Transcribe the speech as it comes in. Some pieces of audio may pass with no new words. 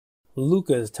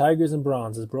Lucas Tigers and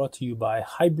Bronze is brought to you by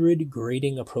Hybrid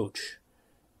Grading Approach.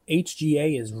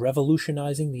 HGA is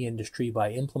revolutionizing the industry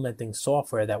by implementing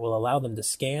software that will allow them to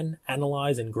scan,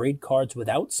 analyze, and grade cards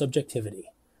without subjectivity.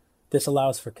 This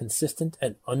allows for consistent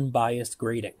and unbiased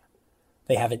grading.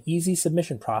 They have an easy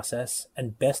submission process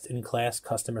and best-in-class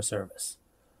customer service.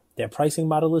 Their pricing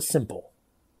model is simple.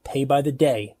 Pay by the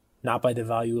day, not by the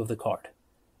value of the card.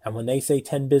 And when they say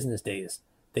 10 business days,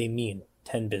 they mean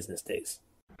 10 business days.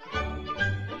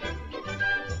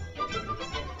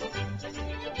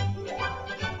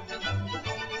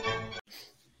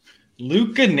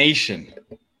 Luca Nation.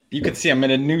 You can see I'm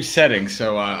in a new setting,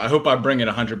 so I hope I bring it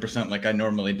 100% like I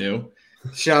normally do.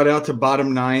 Shout out to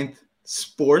Bottom Ninth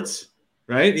Sports,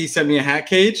 right? He sent me a hat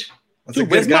cage. That's Dude, a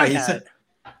good guy. He said,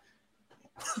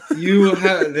 you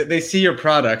have they see your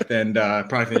product and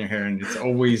product in your hair, and it's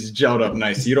always gelled up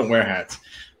nice. You don't wear hats.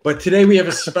 But today we have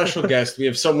a special guest. We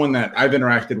have someone that I've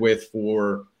interacted with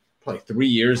for probably 3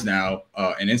 years now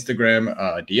in Instagram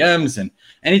DMs. And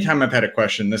anytime I've had a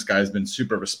question, this guy's been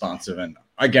super responsive. And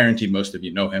I guarantee most of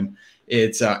you know him.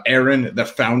 It's Aaron, the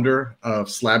founder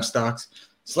of Slab Stocks.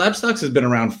 Slab Stocks has been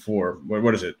around for,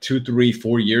 what is it, 2, 3,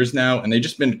 4 years now. And they've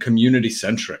just been community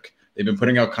centric. They've been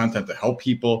putting out content to help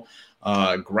people,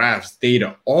 graphs,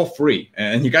 data, all free.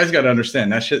 And you guys got to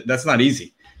understand that's not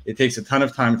easy. It takes a ton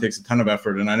of time. It takes a ton of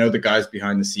effort. And I know the guys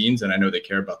behind the scenes, and I know they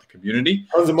care about the community.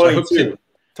 Tons of money too.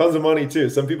 Tons of money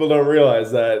too. Some people don't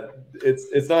realize that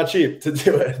it's not cheap to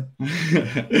do it.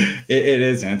 It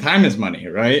is, and time is money,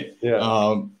 right?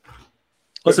 Yeah.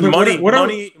 Listen,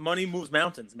 money moves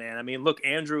mountains, man. I mean, look,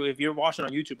 Andrew, if you're watching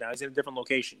on YouTube now, he's in a different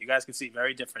location. You guys can see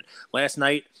very different. Last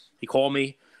night, he called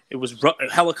me. It was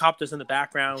helicopters in the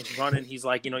background. He's running. He's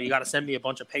like, you got to send me a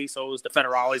bunch of pesos. The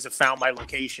federales have found my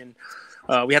location.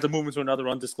 We had to move into another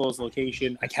undisclosed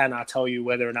location. I cannot tell you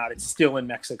whether or not it's still in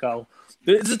Mexico.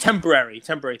 It's a temporary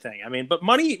thing. I mean, but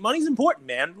money's important,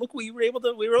 man. Look, we were able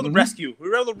to rescue. We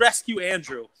were able to rescue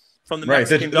Andrew from the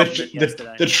Mexican government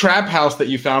yesterday. The trap house that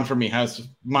you found for me has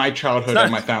my childhood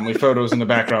and my family photos in the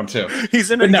background too.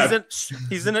 He's in a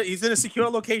secure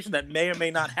location that may or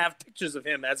may not have pictures of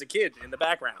him as a kid in the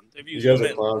background. If you guys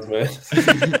are clowns, man.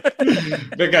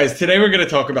 But guys, today we're going to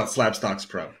talk about Slab Stocks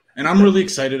Pro, and I'm really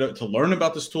excited to learn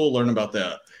about this tool, learn about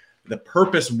the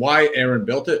purpose, why Aaron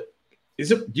built it.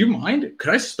 Do you mind?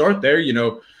 Could I start there?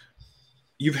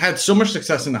 You've had so much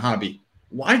success in the hobby.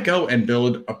 Why go and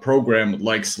build a program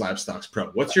like Slab Stocks Pro?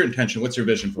 What's your intention? What's your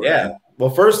vision for it? Yeah. Well,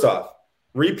 first off,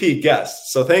 repeat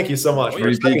guests. So thank you so much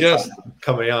for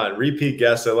coming on. Repeat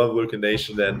guests. I love Luca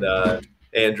Nation and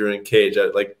Andrew and Cage.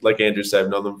 Like Andrew said,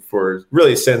 I've known them for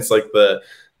really since like the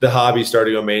hobby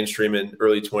started going mainstream in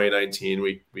early 2019.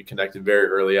 We connected very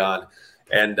early on,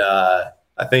 and I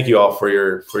thank you all for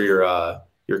your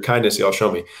kindness y'all show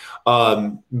me.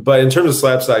 But in terms of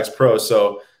Slab Stocks Pro,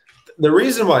 so the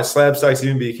reason why Slab Stocks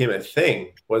even became a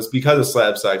thing was because of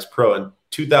Slab Stocks Pro. In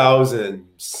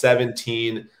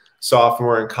 2017,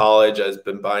 sophomore in college, I've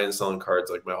been buying and selling cards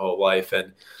like my whole life,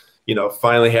 and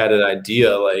finally had an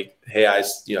idea like, hey, I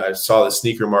saw the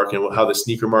sneaker market and how the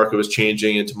sneaker market was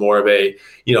changing into more of a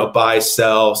buy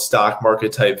sell stock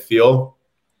market type feel,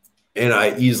 and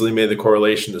I easily made the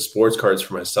correlation to sports cards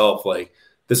for myself. Like,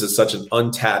 this is such an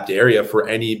untapped area for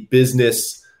any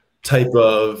business type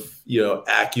of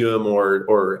acumen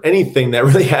or anything that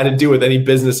really had to do with any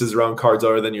businesses around cards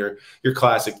other than your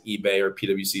classic eBay or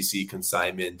PWCC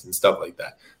consignment and stuff like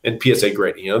that, and PSA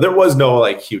grading. There was no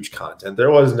like huge content. There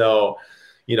was no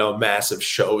massive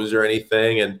shows or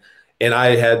anything, and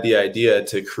I had the idea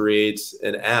to create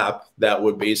an app that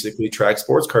would basically track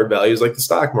sports card values like the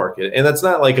stock market. And that's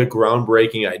not like a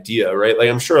groundbreaking idea, right? Like,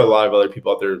 I'm sure a lot of other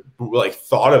people out there like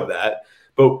thought of that.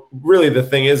 But really the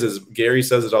thing is Gary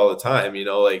says it all the time,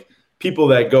 like people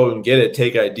that go and get it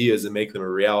take ideas and make them a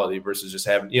reality versus just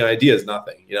having, idea is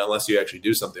nothing, unless you actually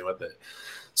do something with it.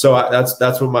 So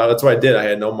that's what I did. I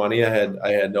had no money. I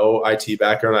had no IT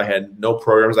background. I had no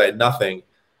programs. I had nothing.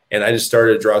 And I just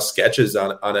started to draw sketches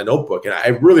on a notebook. And I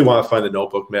really want to find the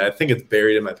notebook, man. I think it's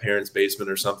buried in my parents'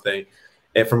 basement or something,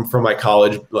 and from my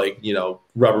college, like,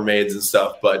 Rubbermaids and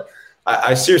stuff. But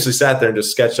I seriously sat there and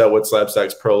just sketched out what Slab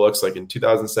Stocks Pro looks like in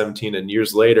 2017. And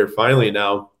years later, finally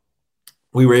now,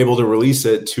 we were able to release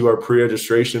it to our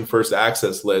pre-registration first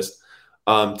access list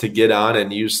to get on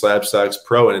and use Slab Stocks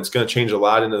Pro. And it's going to change a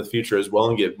lot into the future as well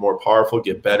and get more powerful,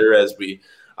 get better as we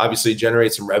obviously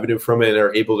generate some revenue from it and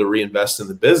are able to reinvest in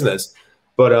the business.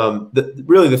 But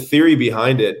really the theory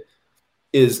behind it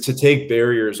is to take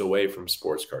barriers away from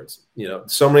sports cards.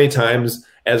 So many times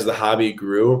as the hobby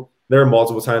grew, there are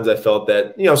multiple times I felt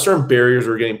that, certain barriers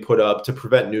were getting put up to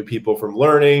prevent new people from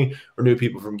learning or new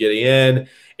people from getting in.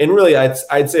 And really,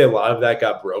 I'd say a lot of that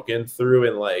got broken through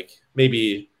in like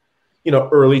maybe,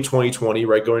 early 2020,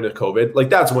 right? Going to COVID. Like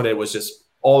that's when it was just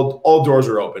all doors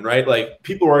were open, right? Like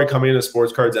people were already coming into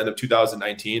sports cards end of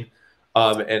 2019.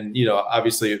 And,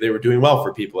 obviously they were doing well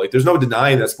for people. Like there's no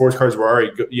denying that sports cards were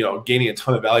already, gaining a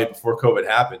ton of value before COVID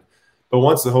happened. But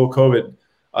once the whole COVID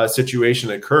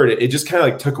situation occurred, it just kind of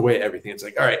like took away everything. It's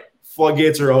like, all right,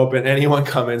 floodgates are open. Anyone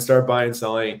come in, start buying,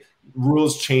 selling.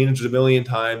 Rules changed a million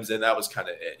times. And that was kind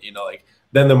of it, like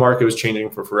then the market was changing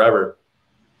for forever.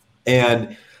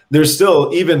 And there's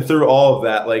still, even through all of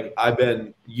that, like I've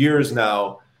been years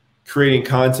now creating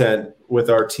content with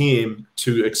our team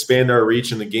to expand our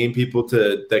reach and to gain people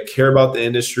that care about the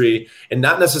industry and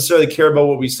not necessarily care about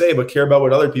what we say, but care about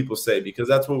what other people say, because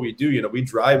that's what we do. We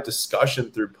drive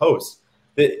discussion through posts.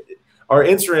 Our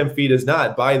Instagram feed is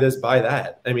not buy this, buy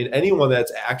that. I mean, anyone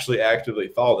that's actually actively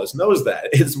followed us knows that.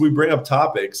 We bring up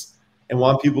topics and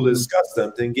want people to discuss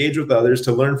them, to engage with others,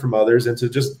 to learn from others, and to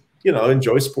just,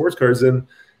 enjoy sports cards and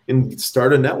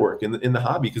start a network in the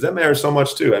hobby, because that matters so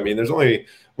much too. I mean, there's only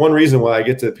one reason why I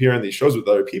get to appear on these shows with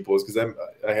other people is because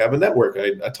I have a network.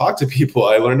 I talk to people.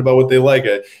 I learned about what they like.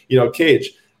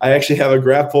 Cage. I actually have a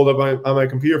graph pulled up on my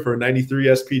computer for a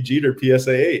 93 SP Jeter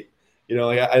PSA 8.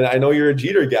 I know you're a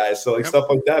Jeter guy, so like stuff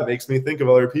like that makes me think of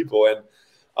other people,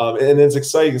 and it's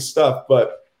exciting stuff.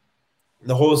 But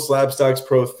the whole Slab Stocks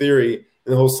Pro theory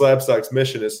and the whole Slab Stocks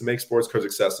mission is to make sports cards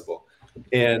accessible,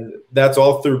 and that's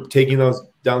all through taking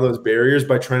down those barriers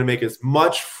by trying to make as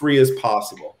much free as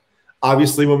possible.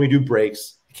 Obviously, when we do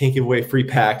breaks, I can't give away free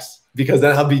packs because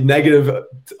then I'll be negative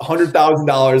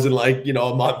 $100,000 in like,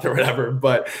 a month or whatever.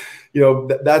 But,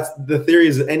 that's the theory,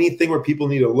 is anything where people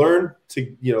need to learn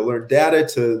learn data,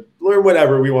 to learn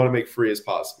whatever, we want to make free as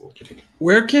possible.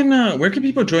 Where can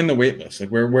people join the wait list? Like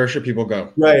where should people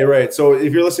go? Right. So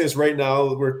if you're listening to this right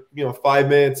now, we're, 5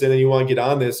 minutes in and you want to get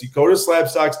on this, you go to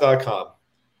slabstocks.com.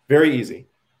 Very easy.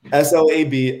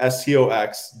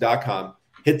 SLABSTOX.com.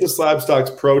 Hit the Slab Stocks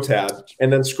Pro tab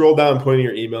and then scroll down and put in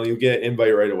your email. You'll get an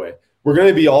invite right away. We're going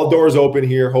to be all doors open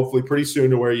here, hopefully pretty soon,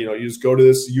 to where, you just go to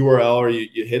this URL or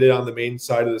you hit it on the main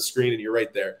side of the screen and you're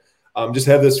right there. Just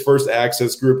have this first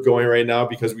access group going right now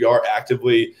because we are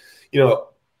actively,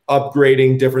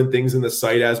 upgrading different things in the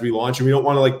site as we launch. And we don't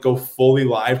want to like go fully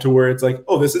live to where it's like,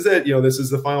 oh, this is it. This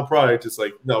is the final product. It's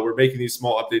like, no, we're making these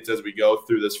small updates as we go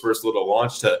through this first little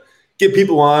launch to get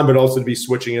people on, but also to be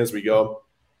switching as we go.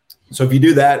 So if you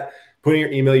do that, put in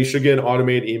your email, you should get an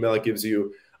automated email. It gives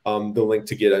you the link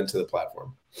to get into the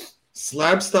platform.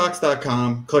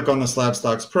 Slabstocks.com. Click on the Slab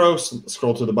Stocks Pro,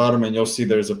 scroll to the bottom, and you'll see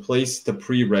there's a place to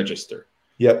pre-register.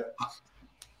 Yep.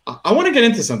 I want to get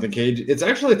into something, Cage. It's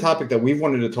actually a topic that we've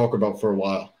wanted to talk about for a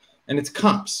while, and it's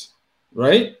comps,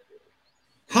 right?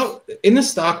 How in the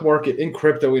stock market, in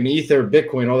crypto, in Ether,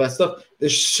 Bitcoin, all that stuff,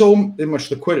 there's so much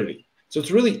liquidity. So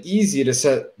it's really easy to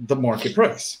set the market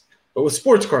price. But with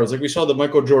sports cards, like we saw the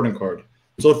Michael Jordan card,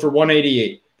 sold for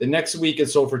 $188. The next week it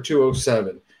sold for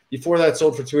 $207. Before that,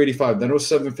 sold for $285. Then it was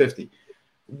 $750.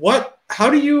 How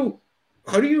do you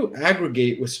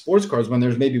aggregate with sports cards when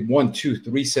there's maybe 1, 2,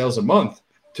 3 sales a month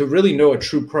to really know a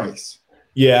true price?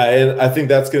 Yeah, and I think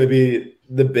that's going to be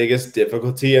the biggest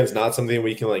difficulty. And it's not something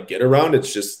we can like get around.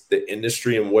 It's just the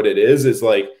industry and what it is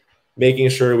like making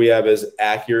sure we have as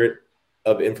accurate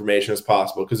of information as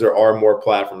possible, because there are more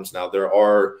platforms now. There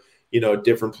are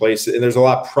different places, and there's a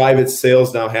lot of private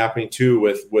sales now happening too,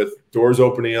 with doors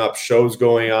opening up, shows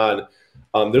going on.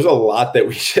 There's a lot that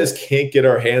we just can't get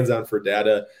our hands on for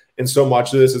data, and so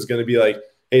much of this is going to be like,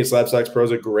 hey, Slab Stocks Pro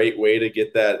is a great way to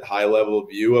get that high level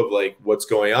view of like what's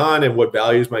going on and what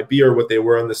values might be or what they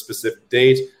were on the specific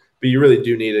date. But you really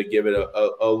do need to give it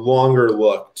a longer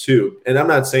look too. And I'm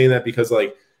not saying that because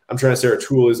like I'm trying to say our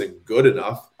tool isn't good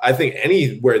enough. I think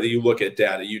anywhere that you look at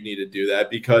data, you need to do that,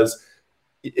 because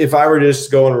if I were to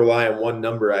just go and rely on one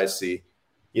number I see,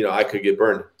 I could get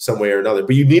burned some way or another.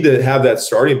 But you need to have that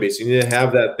starting base. You need to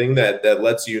have that thing that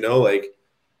lets you know, like,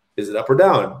 is it up or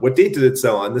down? What date did it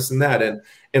sell on? This and that.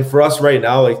 And for us right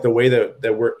now, like the way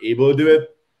that we're able to do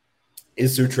it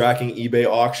is through tracking eBay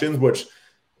auctions, which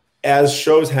as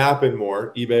shows happen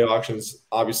more, eBay auctions,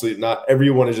 obviously not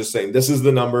everyone is just saying, this is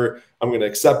the number, I'm going to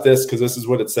accept this because this is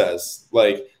what it says.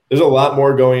 Like there's a lot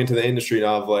more going into the industry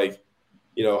now of like,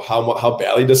 how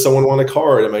badly does someone want a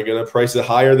card? Am I going to price it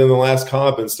higher than the last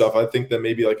comp and stuff? I think that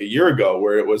maybe like a year ago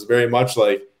where it was very much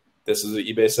like, this is what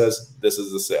eBay says, this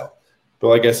is the sale. But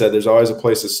like I said, there's always a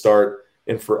place to start.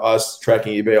 And for us,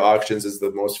 tracking eBay auctions is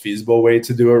the most feasible way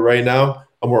to do it right now.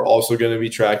 And we're also going to be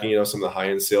tracking, some of the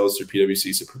high-end sales through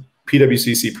PWC. So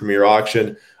PWCC Premier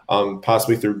Auction,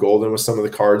 possibly through Golden with some of the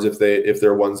cards if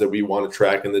they're ones that we want to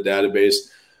track in the database.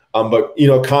 But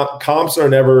comps are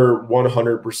never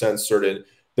 100% certain.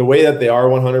 The way that they are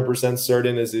 100%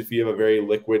 certain is if you have a very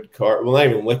liquid card, well, not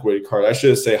even liquid card, I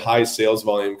should say high sales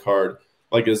volume card,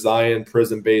 like a Zion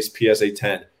Prism-based PSA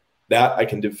 10. That I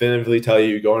can definitively tell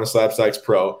you go on a Slab Stacks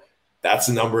Pro, that's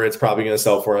the number it's probably going to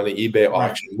sell for on the eBay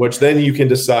auction, which then you can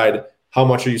decide how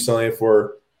much are you selling it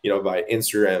for, via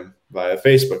Instagram, via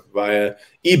Facebook, via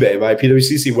eBay, via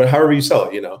PWCC, however you sell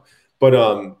it, But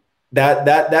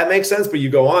that makes sense. But you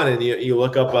go on and you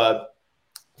look up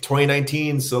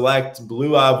 2019 Select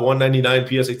Blue Ob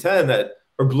 199 PSA 10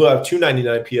 or Blue Ob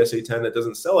 299 PSA 10 that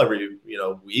doesn't sell every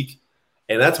week.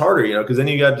 And that's harder, because then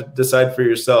you got to decide for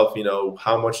yourself,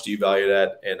 how much do you value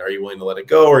that, and are you willing to let it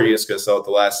go, or are you just going to sell at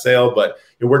the last sale? But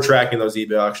we're tracking those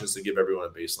eBay auctions to give everyone a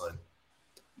baseline.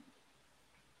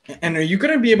 And are you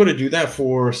going to be able to do that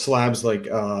for slabs like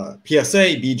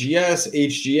PSA, BGS,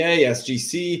 HGA,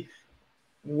 SGC?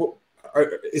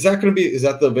 Is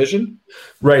that the vision?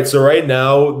 Right. So right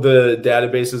now the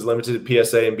database is limited to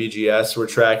PSA and BGS. We're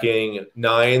tracking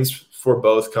 9s for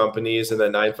both companies and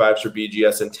then 9.5s for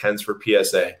BGS and 10s for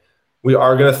PSA. We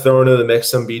are going to throw into the mix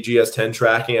some BGS 10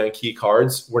 tracking on key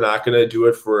cards. We're not going to do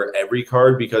it for every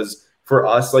card because for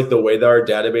us, like the way that our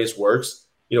database works,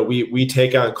 we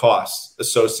take on costs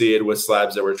associated with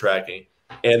slabs that we're tracking.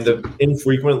 And the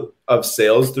infrequent of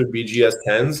sales through BGS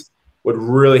 10s would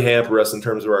really hamper us in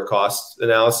terms of our cost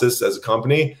analysis as a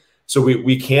company. So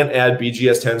we can't add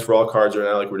BGS 10s for all cards right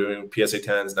now, like we're doing PSA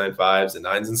 10s, 9.5s, and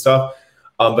 9s and stuff.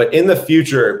 But in the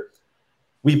future,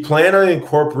 we plan on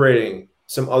incorporating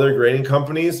some other grading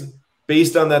companies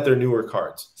based on that they're newer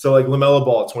cards. So like LaMelo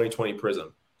Ball 2020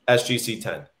 Prism, SGC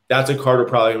 10. That's a card we're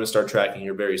probably going to start tracking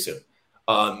here very soon.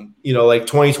 Like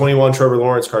 2021 Trevor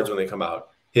Lawrence cards when they come out.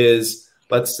 His,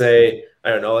 let's say,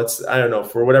 I don't know,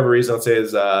 for whatever reason, let's say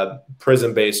his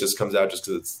Prism base just comes out just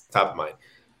because it's top of mind.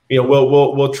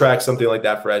 We'll track something like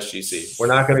that for SGC. We're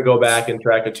not going to go back and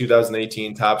track a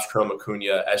 2018 Topps Chrome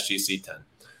Acuna SGC 10.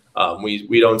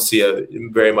 We don't see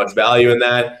very much value in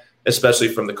that, especially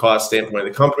from the cost standpoint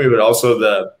of the company, but also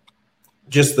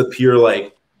the pure,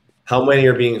 like, how many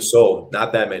are being sold?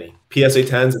 Not that many. PSA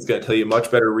 10s, it's going to tell you much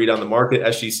better read on the market.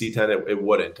 SGC 10, it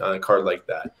wouldn't on a card like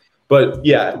that. But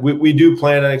yeah, we do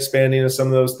plan on expanding into some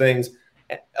of those things.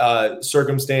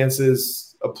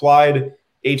 Circumstances applied.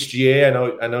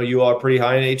 HGA, I know you all are pretty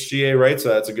high in HGA, right? So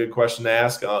that's a good question to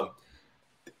ask.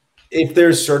 If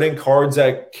there's certain cards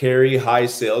that carry high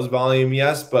sales volume,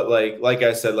 yes. But like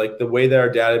I said, like the way that our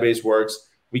database works,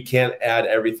 we can't add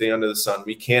everything under the sun.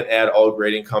 We can't add all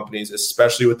grading companies,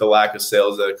 especially with the lack of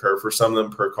sales that occur for some of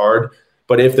them per card.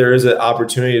 But if there is an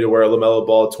opportunity to wear a LaMelo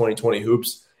Ball 2020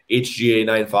 Hoops HGA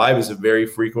 9.5 is a very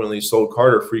frequently sold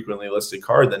card or frequently listed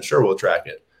card, then sure, we'll track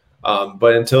it.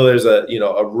 But until there's a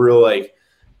real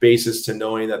basis to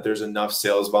knowing that there's enough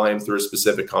sales volume through a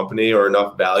specific company or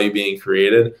enough value being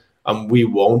created, we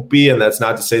won't be. And that's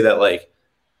not to say that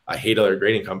I hate other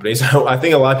grading companies. I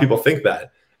think a lot of people think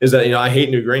that is that, I hate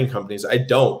new grading companies. I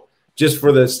don't. Just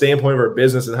for the standpoint of our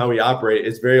business and how we operate,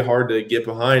 it's very hard to get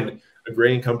behind a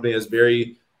grading company that's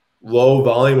very low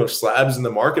volume of slabs in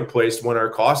the marketplace when our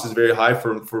cost is very high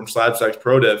from Slab Stacks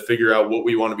Pro to figure out what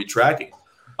we want to be tracking.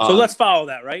 So let's follow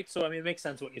that, right? So, it makes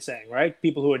sense what you're saying, right?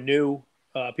 People who are new,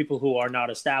 people who are not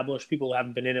established, people who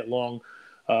haven't been in it long.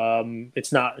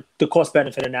 It's not the cost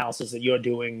benefit analysis that you're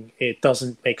doing. It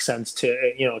doesn't make sense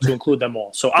to include them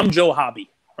all. So I'm Joe Hobby,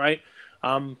 right?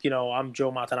 I'm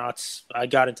Joe Matanats. I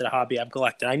got into the hobby. I've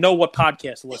collected. I know what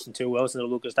podcast to listen to. I listen to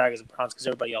Lucas Daggers and Bronze because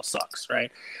everybody else sucks,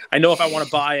 right? I know if I want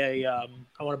to buy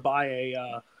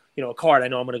a card, I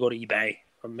know I'm going to go to eBay,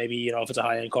 or maybe if it's a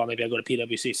high end card, maybe I go to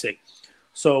PWCC.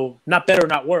 So not better,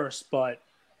 not worse, but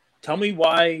tell me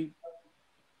why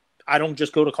I don't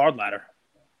just go to Card Ladder.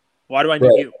 Why do I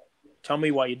need you? Tell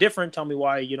me why you're different. Tell me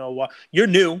why why you're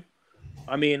new.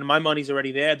 My money's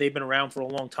already there. They've been around for a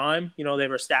long time. They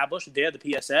were established. They're the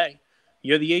PSA.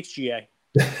 You're the HGA.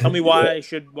 Tell me why I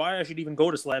should even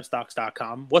go to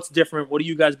slabstocks.com. What's different? What do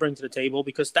you guys bring to the table?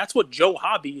 Because that's what Joe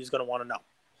Hobby is going to want to know.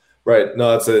 Right.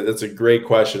 No, that's a great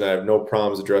question. I have no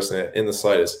problems addressing it in the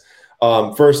slightest.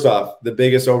 First off, the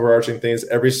biggest overarching thing is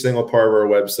every single part of our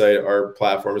website, our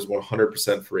platform is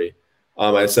 100% free.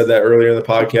 I said that earlier in the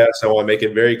podcast. I want to make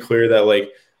it very clear that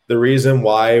the reason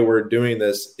why we're doing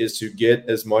this is to get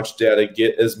as much data,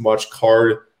 get as much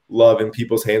card love in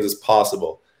people's hands as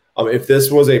possible. If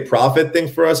this was a profit thing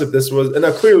for us, and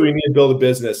now clearly we need to build a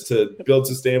business to build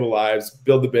sustainable lives,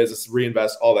 build the business,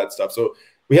 reinvest, all that stuff. So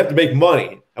we have to make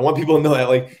money. I want people to know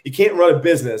that you can't run a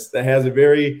business that has a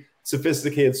very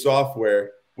sophisticated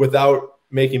software without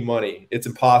making money. It's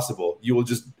impossible. You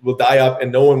will die up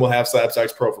and no one will have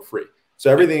SlabStocks Pro for free.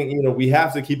 So everything, we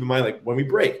have to keep in mind, like when we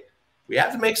break, we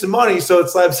have to make some money so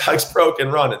that SlabStocks Pro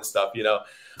can run and stuff,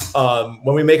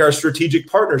 When we make our strategic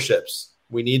partnerships,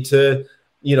 we need to,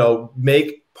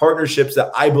 make partnerships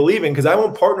that I believe in, because I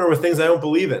won't partner with things I don't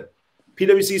believe in.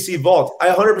 PWCC Vault, I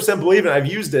 100% believe in it. I've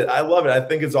used it. I love it. I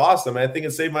think it's awesome. I think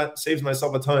it saves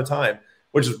myself a ton of time,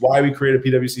 which is why we create a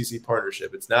PWCC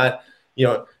partnership. It's not,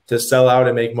 to sell out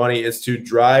and make money. It's to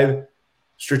drive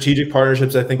strategic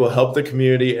partnerships I think will help the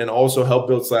community and also help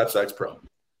build SlabStocks Pro.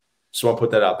 So I'll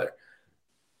put that out there.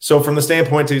 So from the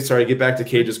standpoint get back to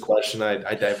Cage's question,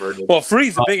 I diverted. Well, free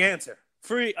is a big answer.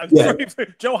 Free. Free.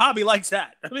 Joe Hobby likes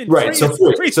that. I mean, right. So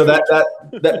free. So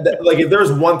that like if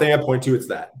there's one thing I point to, it's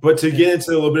that. But to get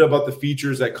into a little bit about the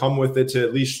features that come with it, to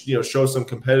at least show some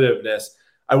competitiveness,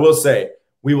 I will say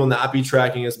we will not be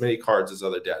tracking as many cards as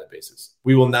other databases.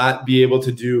 We will not be able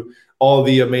to do all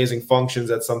the amazing functions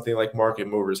that something like Market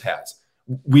Movers has.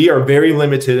 We are very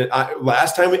limited.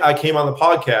 Last time I came on the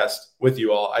podcast with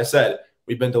you all, I said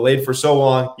we've been delayed for so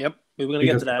long. Yep, we were going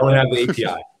to get to that. We don't have the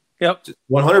API. Yep,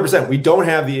 100%. We don't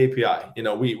have the API.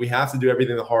 We have to do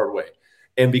everything the hard way,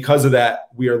 and because of that,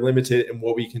 we are limited in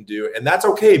what we can do, and that's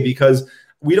okay because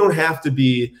we don't have to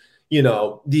be,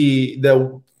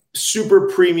 the super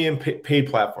premium paid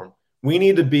platform. We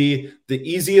need to be the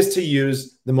easiest to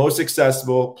use, the most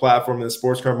accessible platform in the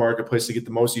sports card marketplace to get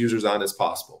the most users on as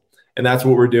possible, and that's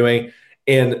what we're doing.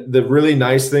 And the really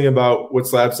nice thing about what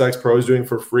SlabStocks Pro is doing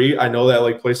for free, I know that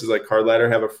like places like Card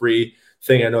Ladder have a free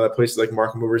thing. I know that places like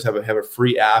Market Movers have a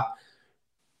free app.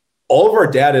 All of our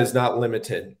data is not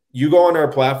limited. You go on our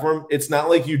platform, it's not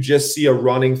like you just see a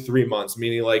running 3 months,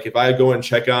 meaning like if I go and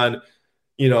check on,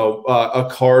 a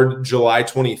card July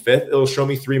 25th, it'll show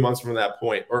me 3 months from that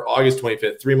point, or August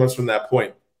 25th, 3 months from that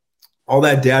point. All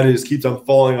that data just keeps on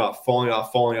falling off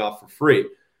for free.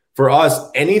 For us,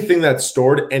 anything that's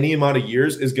stored any amount of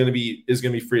years is going to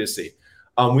be free to see.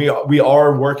 We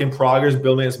are work in progress,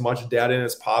 building as much data in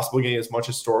as possible, getting as much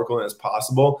historical in as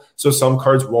possible. So some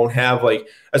cards won't have, like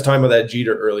I was talking about that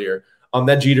Jeter earlier.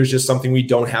 That Jeter is just something we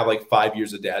don't have like 5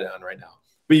 years of data on right now.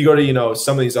 But you go to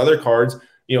some of these other cards,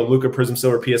 Luka Prism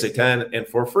Silver PSA 10, and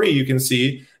for free you can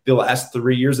see the last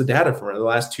 3 years of data from it, the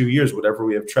last 2 years, whatever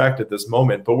we have tracked at this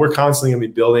moment. But we're constantly going to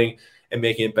be building and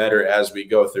making it better as we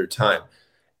go through time.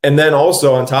 And then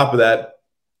also on top of that,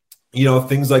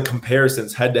 things like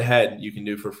comparisons head to head you can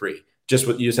do for free.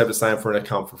 You just have to sign up for an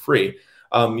account for free.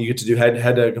 You get to do head to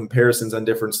head comparisons on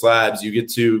different slabs. You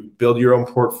get to build your own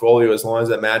portfolio as long as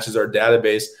that matches our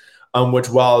database. Which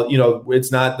while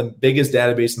it's not the biggest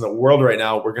database in the world right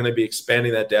now, we're going to be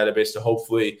expanding that database to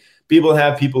hopefully be able to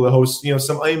have people to host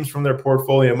some items from their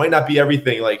portfolio. It might not be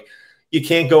everything. Like you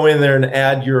can't go in there and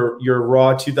add your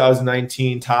raw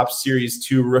 2019 top Series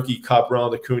 2 rookie cup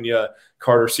Ronald Acuna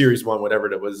card or Series 1,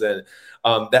 whatever it was in.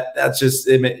 That's just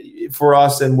for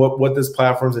us and what this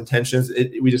platform's intentions.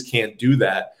 We just can't do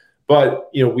that. But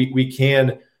we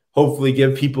can hopefully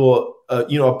give people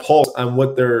a pulse on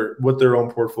what their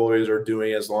own portfolios are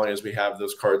doing as long as we have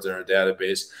those cards in our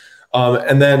database.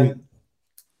 And then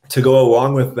to go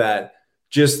along with that,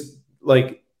 just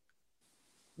like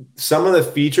some of the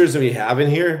features that we have in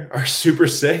here are super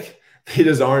sick. They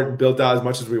just aren't built out as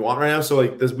much as we want right now. So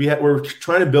like this, we're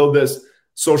trying to build this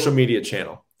social media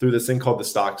channel through this thing called the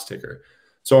stocks ticker.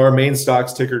 So our main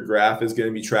stocks ticker graph is going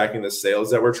to be tracking the sales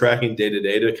that we're tracking day to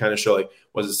day to kind of show like,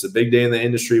 was this a big day in the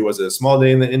industry? Was it a small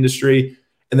day in the industry?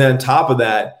 And then on top of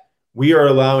that, we are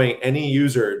allowing any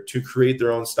user to create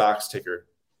their own stocks ticker.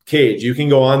 Cage, you can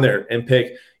go on there and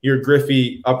pick your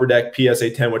Griffey Upper Deck PSA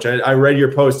 10, which I read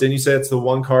your post. Didn't you say it's the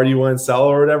one card you want to sell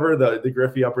or whatever? The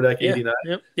Griffey Upper Deck 89?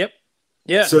 Yep.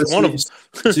 Yeah, so it's one of them.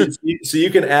 so you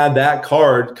can add that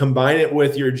card, combine it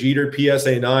with your Jeter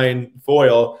PSA 9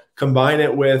 foil, combine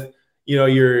it with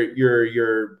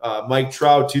your Mike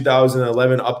Trout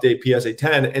 2011 update PSA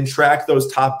 10, and track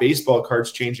those top baseball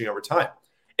cards changing over time.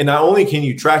 And not only can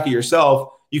you track it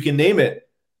yourself, you can name it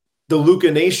the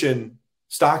Luka Nation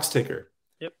stocks ticker.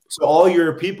 Yep. So all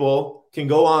your people can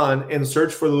go on and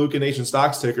search for the Luka Nation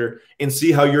stocks ticker and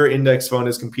see how your index fund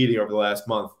is competing over the last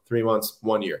month, 3 months,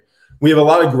 1 year. We have a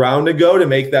lot of ground to go to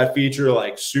make that feature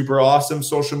like super awesome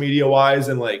social media wise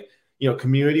and like,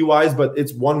 community wise, but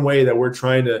it's one way that we're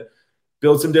trying to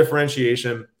build some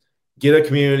differentiation, get a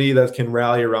community that can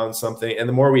rally around something. And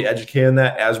the more we educate on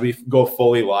that as we go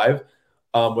fully live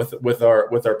with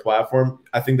our platform,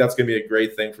 I think that's going to be a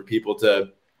great thing for people to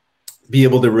be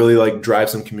able to really like drive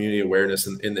some community awareness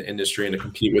in the industry and to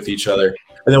compete with each other.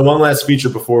 And then one last feature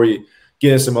before we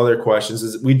get into some other questions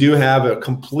is we do have a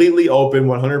completely open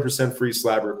 100% free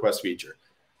slab request feature.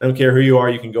 I don't care who you are.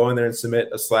 You can go in there and submit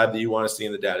a slab that you want to see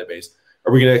in the database.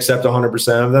 Are we going to accept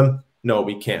 100% of them? No,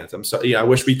 we can't. I'm sorry. Yeah, I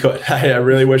wish we could. I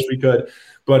really wish we could.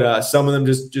 But some of them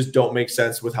just don't make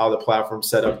sense with how the platform's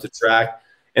set up to track.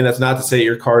 And that's not to say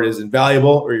your card is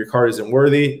invaluable or your card isn't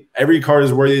worthy. Every card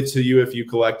is worthy to you if you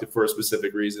collect it for a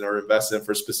specific reason or invest in it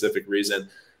for a specific reason.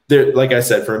 There, like I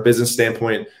said, from a business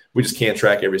standpoint, we just can't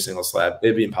track every single slab.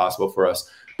 It'd be impossible for us.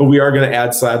 But we are going to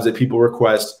add slabs that people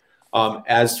request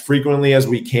as frequently as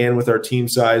we can with our team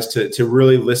size to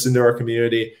really listen to our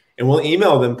community. And we'll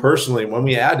email them personally when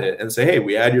we add it and say, hey,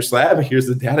 we add your slab. Here's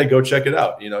the data. Go check it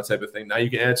out, type of thing. Now you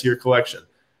can add it to your collection.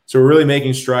 So we're really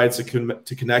making strides to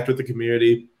connect with the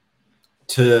community,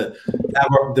 to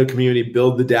have the community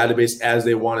build the database as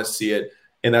they want to see it.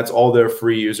 And that's all their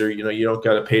free user. You don't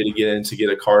got to pay to get in to get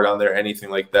a card on there, anything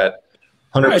like that.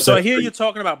 100% right, so I hear you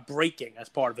talking about breaking as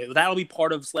part of it. That'll be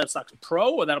part of Slab Stocks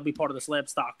Pro, or that'll be part of the Slab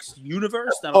Stocks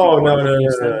universe?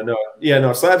 No. Yeah,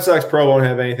 no. Slab Stocks Pro won't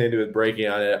have anything to do with breaking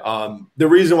on it. The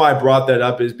reason why I brought that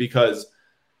up is because,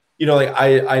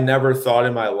 I never thought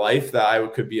in my life that I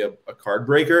could be a card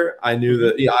breaker. I knew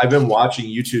that I've been watching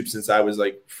YouTube since I was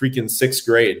like freaking 6th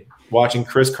grade, watching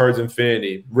Chris Cards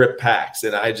Infinity rip packs.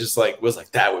 And I just was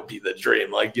like, that would be the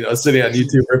dream. Sitting on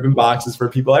YouTube, ripping boxes for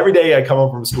people. Every day I come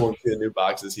home from school and see the new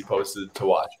boxes he posted to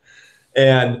watch.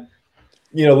 And,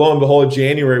 lo and behold,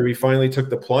 January, we finally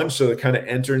took the plunge to kind of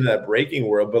enter into that breaking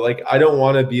world. But I don't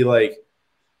want to be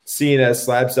seen as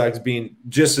Slab Stocks being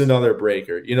just another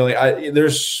breaker.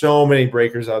 There's so many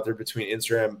breakers out there between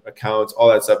Instagram accounts, all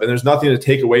that stuff. And there's nothing to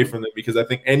take away from them because I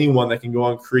think anyone that can go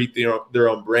on and create their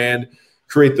own brand,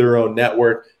 create their own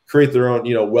network, create their own,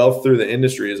 wealth through the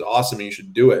industry is awesome and you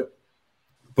should do it.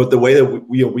 But the way that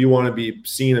we want to be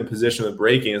seen and positioned with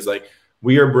breaking is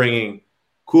we are bringing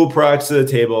cool products to the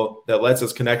table that lets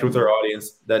us connect with our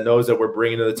audience, that knows that we're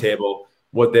bringing to the table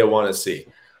what they want to see.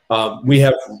 We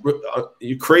have,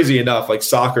 crazy enough,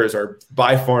 soccer is our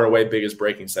by far and away biggest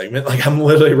breaking segment. I'm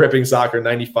literally ripping soccer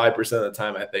 95% of the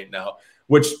time, I think now,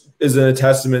 which is a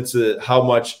testament to how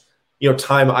much,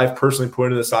 time I've personally put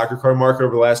into the soccer card market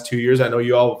over the last 2 years. I know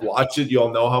you all have watched it. You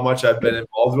all know how much I've been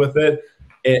involved with it.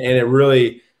 And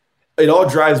it all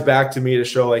drives back to me to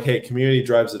show hey, community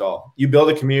drives it all. You build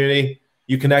a community,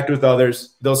 you connect with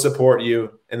others, they'll support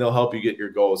you and they'll help you get your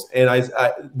goals. And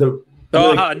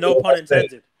no pun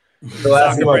intended. The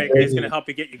soccer breaker is going to help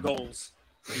you get your goals.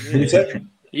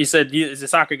 You said the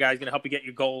soccer guy is going to help you get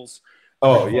your goals.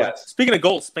 Oh, yes. Speaking of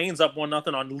goals, Spain's up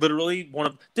 1-0 on literally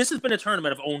this has been a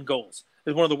tournament of own goals.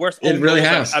 It's one of the worst it really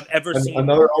has. I've ever seen.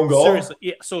 Another own goal? Seriously.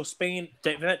 Yeah, so Spain,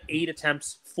 they've had 8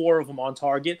 attempts, 4 of them on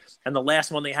target, and the last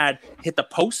one they had hit the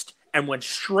post and went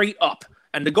straight up.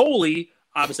 And the goalie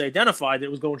obviously identified that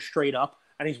it was going straight up,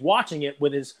 and he's watching it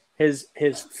with his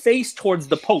face towards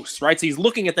the post, right? So he's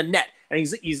looking at the net, and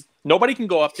he's nobody can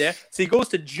go up there. So he goes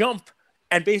to jump,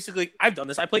 and basically, I've done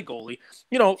this. I play goalie.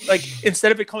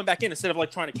 Instead of it coming back in, instead of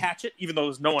trying to catch it, even though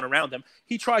there's no one around him,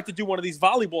 he tried to do one of these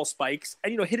volleyball spikes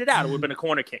and hit it out. It would have been a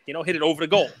corner kick. Hit it over the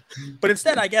goal. But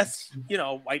instead, I guess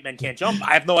white men can't jump.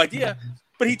 I have no idea.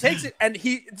 But he takes it and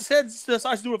he decides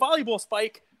to do a volleyball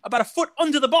spike about a foot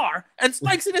under the bar and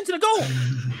spikes it into the goal.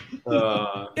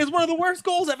 It's one of the worst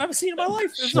goals I've ever seen in my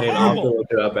life. It's horrible. I'll have to look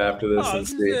it up after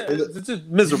this. It's just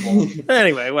miserable.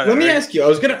 Anyway, whatever. Let me ask you.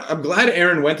 I'm glad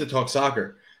Aaron went to talk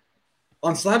soccer.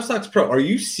 On Slab Stocks Pro, are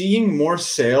you seeing more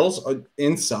sales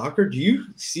in soccer? Do you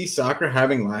see soccer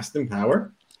having lasting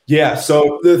power? Yeah.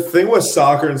 So the thing with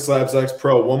soccer and Slab Stocks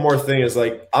Pro, one more thing is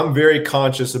I'm very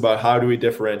conscious about how do we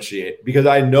differentiate, because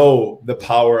I know the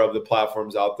power of the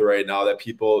platforms out there right now that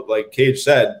people, like Cage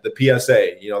said, the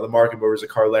PSA, the market movers, the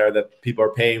card layer that people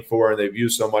are paying for and they've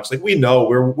used so much. We know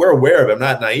we're aware of it. I'm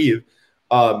not naive.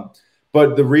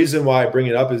 But the reason why I bring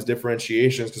it up is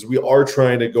differentiation, because we are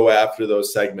trying to go after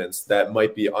those segments that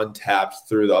might be untapped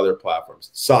through the other platforms.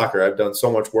 Soccer, I've done so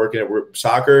much work in it.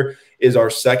 Soccer is our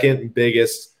second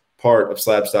biggest part of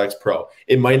Slab Stocks Pro.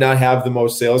 It might not have the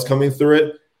most sales coming through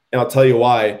it, and I'll tell you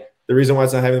why. The reason why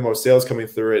it's not having the most sales coming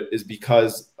through it is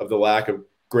because of the lack of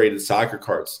graded soccer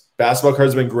cards. Basketball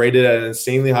cards have been graded at an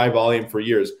insanely high volume for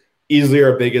years. Easily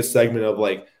our biggest segment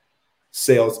of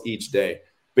sales each day.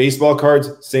 Baseball cards,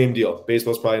 same deal.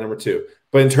 Baseball's probably number 2.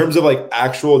 But in terms of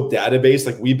actual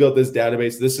database, we built this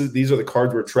database. These are the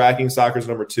cards we're tracking. Soccer's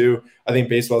number 2. I think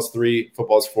baseball's 3,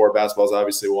 football's 4, basketball's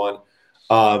obviously 1.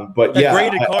 But that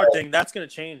graded card thing, that's going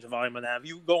to change the volume of that. If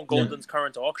you go on Golden's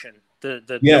current auction,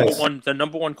 the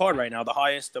number one card right now, the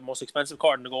highest, the most expensive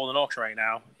card in the Golden auction right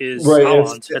now is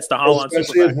Haaland. It's the Haaland.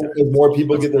 Especially as more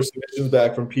people get their submissions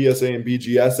back from PSA and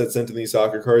BGS that sent in these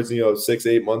soccer cards,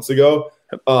 6-8 months ago.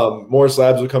 More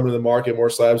slabs will come into the market. More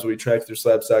slabs will be tracked through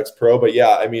Slab Stocks Pro. But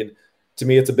yeah, I mean, to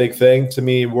me, it's a big thing. To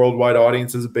me, worldwide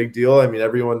audience is a big deal. I mean,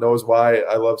 everyone knows why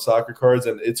I love soccer cards,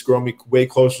 and it's grown me way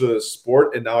closer to the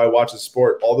sport. And now I watch the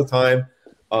sport all the time.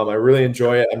 I really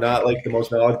enjoy it. I'm not like the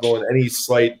most knowledgeable in any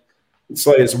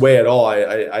slightest way at all.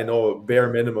 I know a bare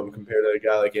minimum compared to a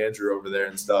guy like Andrew over there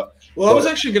and stuff. Well, I was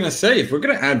actually going to say, if we're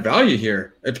going to add value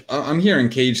here, if I'm hearing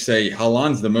Cage say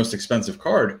Haaland's the most expensive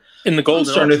card. In the gold.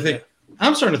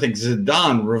 I'm starting to think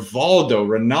Zidane, Rivaldo,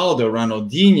 Ronaldo,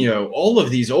 Ronaldinho, all of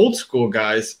these old school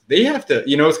guys, they have to,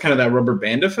 it's kind of that rubber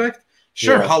band effect.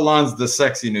 Sure, yeah. Haaland's the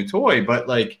sexy new toy, but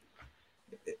like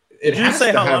it has to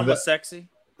have Haaland was sexy.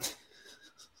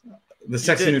 The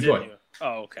sexy new toy.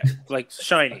 Oh, okay. Like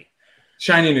shiny.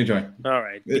 Shiny new toy. All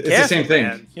right. It's the same thing.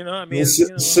 Man.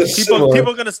 People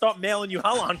are going to start mailing you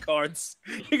Haaland cards.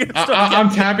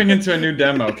 I'm tapping into a new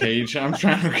demo, Cage. I'm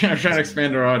trying to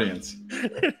expand our audience.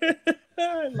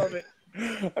 I love it.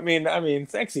 I mean,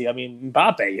 sexy. I mean,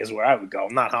 Mbappe is where I would go.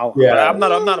 Not Haaland. Yeah.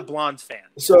 But I'm not a blonde fan.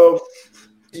 So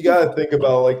you got to think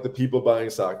about like the people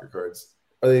buying soccer cards.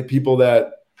 Are they people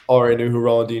that already knew who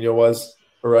Ronaldinho was,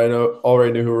 or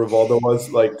already knew who Rivaldo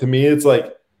was? Like, to me, it's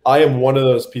like I am one of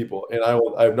those people, and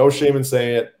I have no shame in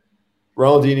saying it.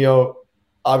 Ronaldinho,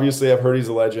 obviously, I've heard he's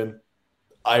a legend.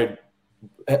 I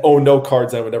own no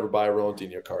cards. I would never buy a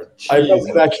Ronaldinho card. I have no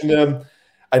connection to him.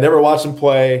 I never watched him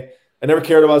play. I never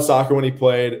cared about soccer when he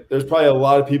played. There's probably a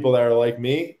lot of people that are like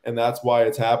me, and that's why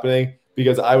it's happening,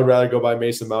 because I would rather go buy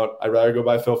Mason Mount. I'd rather go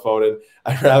buy Phil Foden.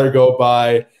 I'd rather go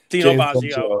buy Dino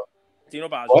Baggio. Dino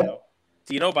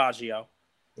Baggio.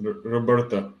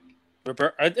 Roberto.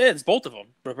 It's both of them.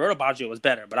 Roberto Baggio was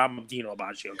better, but I'm a Dino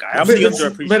Baggio guy. I'm the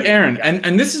underappreciated. But Aaron,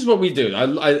 and this is what we do.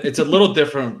 It's a little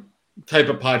different type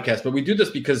of podcast, but we do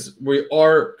this because we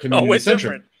are community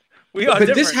centric. We are. But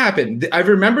different. This happened. I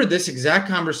remember this exact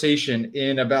conversation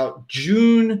in about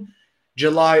June,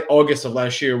 July, August of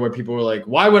last year, where people were like,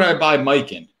 "Why would I buy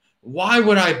Mikan? Why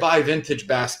would I buy vintage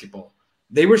basketball?"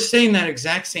 They were saying that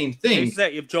exact same thing.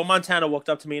 If Joe Montana walked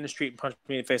up to me in the street and punched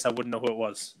me in the face, I wouldn't know who it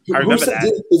was. I remember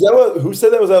that. Who said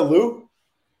that? Was that Lou?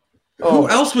 Who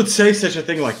else would say such a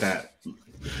thing like that?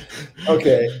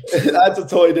 Okay, that's a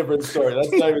totally different story.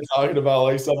 That's not even talking about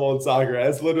like some old soccer.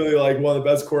 That's literally like one of the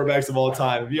best quarterbacks of all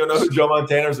time. If you don't know who Joe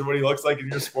Montana is and what he looks like and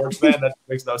you're a sports fan, that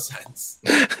makes no sense.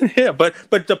 Yeah, but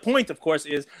the point, of course,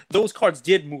 is those cards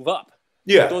did move up.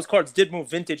 Yeah, those cards did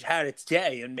move. Vintage had its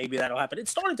day, and maybe that'll happen.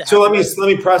 It's starting to happen. So let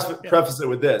me preface it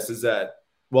with this: is that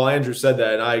Andrew said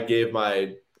that, and I gave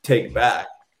my take back.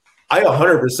 I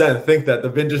 100% think that the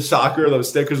vintage soccer, those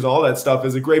stickers, and all that stuff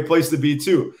is a great place to be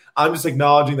too. I'm just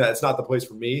acknowledging that it's not the place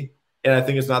for me, and I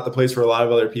think it's not the place for a lot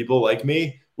of other people like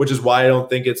me, which is why I don't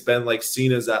think it's been like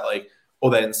seen as that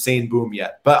that insane boom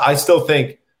yet. But I still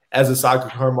think as the soccer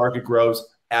card market grows,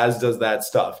 as does that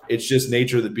stuff. It's just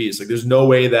nature of the beast. Like there's no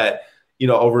way that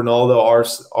over Ronaldo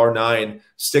R9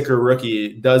 sticker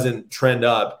rookie doesn't trend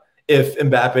up if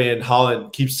Mbappe and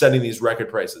Haaland keep setting these record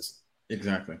prices.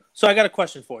 Exactly. So I got a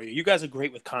question for you. You guys are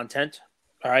great with content.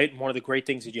 All right. One of the great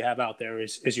things that you have out there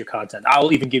is your content.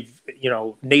 I'll even give,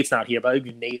 Nate's not here, but I'll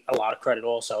give Nate a lot of credit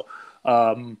also.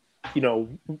 One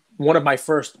of my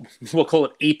first, we'll call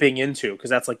it aping into, because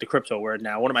that's like the crypto word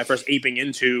now. One of my first aping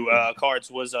into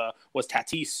cards was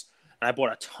Tatis. And I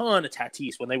bought a ton of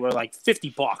Tatis when they were like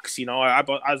 $50. I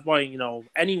was buying,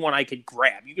 anyone I could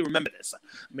grab. You can remember this.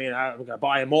 I mean, I'm going to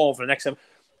buy them all for the next 7.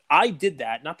 I did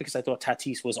that not because I thought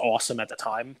Tatis was awesome at the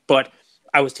time, but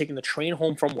I was taking the train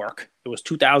home from work. It was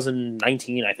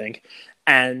 2019, I think.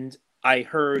 And I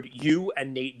heard you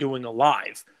and Nate doing a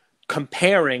live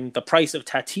comparing the price of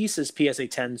Tatis's PSA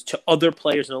 10s to other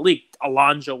players in the league.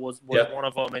 Alonso was one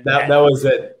of them. And that was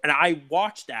it. And I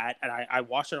watched that, and I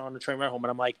watched it on the train ride home, and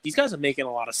I'm like, these guys are making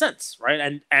a lot of sense,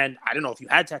 right? And I don't know if you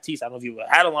had Tatis, I don't know if you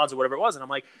had Alonso, whatever it was, and I'm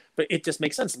like, but it just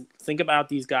makes sense. Think about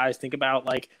these guys. Think about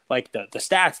like the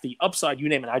stats, the upside, you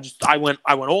name it. I went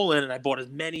all in, and I bought as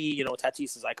many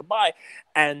Tatis as I could buy,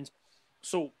 and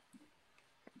so.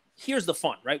 Here's the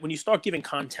fun, right? When you start giving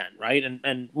content, right?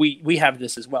 And we have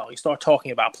this as well. You start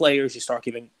talking about players. You start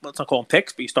giving, let's not call them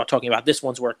picks, but you start talking about this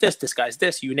one's worth this guy's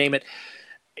this, you name it.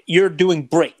 You're doing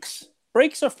breaks.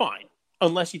 Breaks are fine,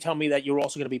 unless you tell me that you're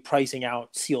also going to be pricing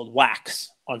out sealed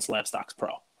wax on Slab Stocks Pro,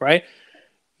 right?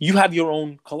 You have your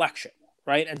own collection,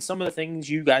 right? And some of the things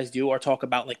you guys do are talk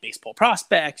about like baseball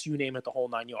prospects, you name it, the whole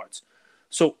 9 yards.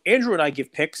 So Andrew and I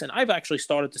give picks, and I've actually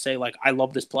started to say, like, I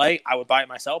love this play. I would buy it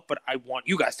myself, but I want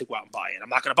you guys to go out and buy it. I'm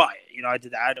not going to buy it. I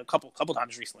did that a couple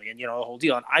times recently, and, the whole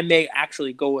deal. And I may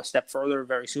actually go a step further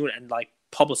very soon and, like,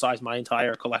 publicize my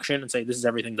entire collection and say this is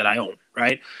everything that I own,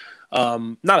 right?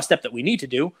 Not a step that we need to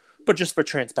do, but just for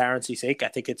transparency's sake, I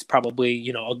think it's probably,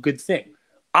 you know, a good thing.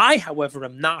 I, however,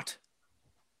 am not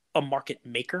a market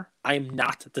maker. I am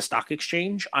not the stock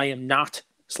exchange. I am not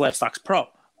Slab Stocks Pro.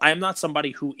 I am not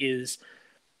somebody who is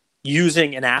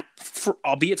using an app,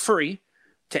 albeit free,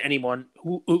 to anyone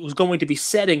who's going to be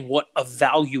setting what a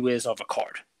value is of a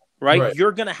card, right?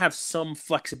 You're going to have some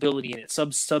flexibility in it,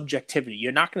 some subjectivity.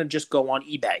 You're not going to just go on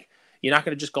eBay. You're not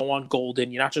going to just go on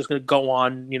Golden. You're not just going to go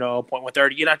on, you know,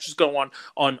 0.130. You're not just going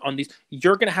on these.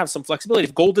 You're going to have some flexibility.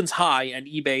 If Golden's high and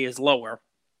eBay is lower,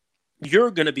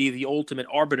 you're going to be the ultimate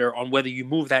arbiter on whether you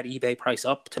move that eBay price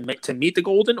up to meet the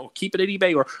Golden or keep it at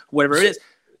eBay or whatever it is.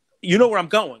 You know where I'm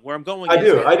going. Where I'm going. I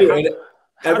do.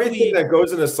 Everything that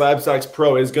goes into Slab Stocks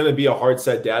Pro is going to be a hard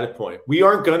set data point. We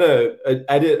aren't going to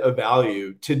edit a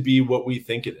value to be what we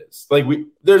think it is. Like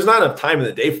there's not enough time in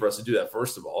the day for us to do that,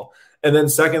 first of all. And then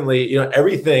secondly, you know,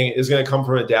 everything is going to come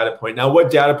from a data point. Now,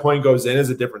 what data point goes in is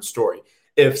a different story.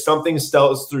 If something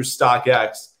sells through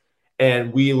StockX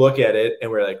and we look at it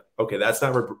and we're like, okay, that's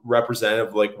not representative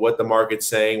of like what the market's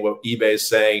saying, what eBay is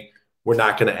saying, we're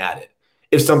not going to add it.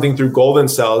 If something through Golden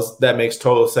sells, that makes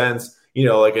total sense. You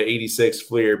know, like an 86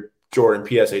 Fleer Jordan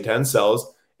PSA 10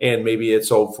 sells, and maybe it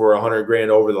sold for $100,000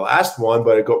 over the last one,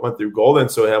 but it went through Golden,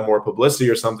 so it had more publicity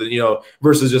or something, you know,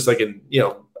 versus just like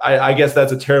I guess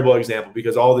that's a terrible example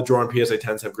because all the Jordan PSA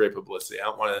 10s have great publicity. I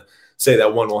don't want to say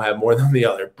that one will have more than the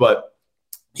other, but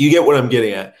you get what I'm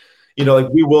getting at. You know, like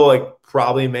we will like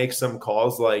probably make some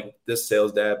calls like this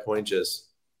sales data point just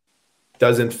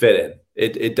doesn't fit in.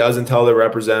 It doesn't tell the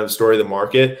representative story of the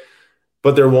market.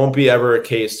 But there won't be ever a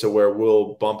case to where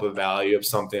we'll bump a value of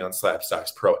something on Slab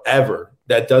Stocks Pro ever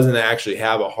that doesn't actually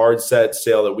have a hard set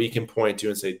sale that we can point to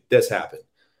and say, this happened.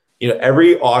 You know,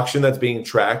 every auction that's being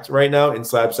tracked right now in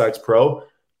Slab Stocks Pro,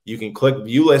 you can click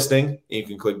view listing, and you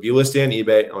can click view listing on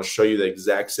eBay, and I'll show you the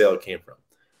exact sale it came from.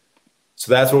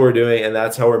 So that's what we're doing, and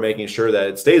that's how we're making sure that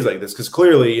it stays like this. Because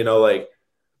clearly, you know, like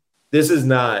this is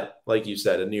not, like you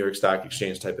said, a New York Stock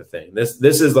Exchange type of thing.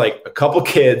 This is like a couple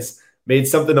kids made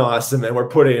something awesome and we're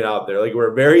putting it out there. Like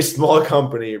we're a very small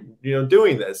company, you know,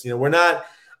 doing this. You know, we're not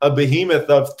a behemoth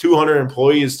of 200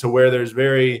 employees to where there's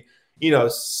very, you know,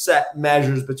 set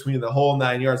measures between the whole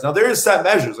 9 yards. Now there is set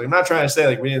measures. Like, I'm not trying to say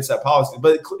like we didn't set policy,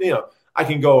 but you know, I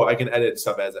can edit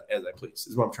stuff as I please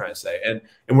is what I'm trying to say. And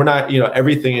we're not, you know,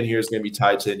 everything in here is going to be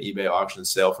tied to an eBay auction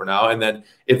sale for now. And then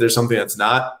if there's something that's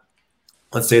not,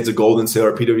 let's say it's a Golden sale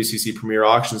or PWCC Premier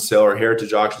auction sale or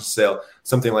Heritage auction sale,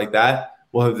 something like that,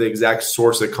 we'll have the exact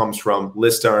source it comes from,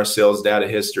 list on our sales data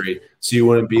history. So you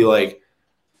wouldn't be like,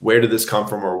 where did this come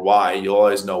from or why? You'll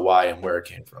always know why and where it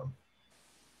came from.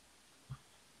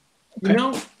 Okay. You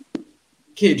know,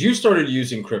 Cade, you started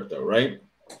using crypto, right?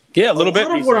 Yeah, a little bit.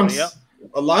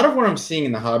 A lot of what I'm seeing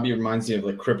in the hobby reminds me of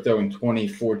like crypto in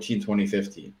 2014,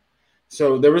 2015.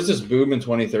 So there was this boom in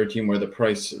 2013 where the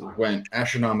price went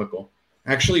astronomical.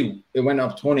 Actually, it went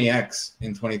up 20x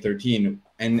in 2013.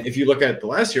 And if you look at the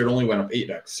last year, it only went up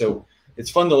 8x. So it's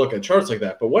fun to look at charts like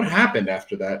that. But what happened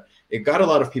after that? It got a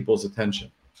lot of people's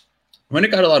attention. When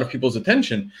it got a lot of people's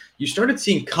attention, you started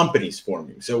seeing companies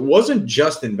forming. So it wasn't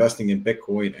just investing in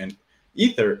Bitcoin and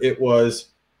Ether. It was,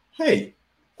 hey,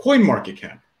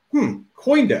 CoinMarketCap,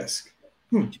 CoinDesk,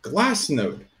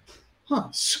 Glassnode,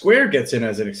 Square gets in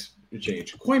as an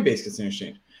exchange, Coinbase gets in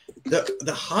exchange.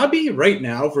 The hobby right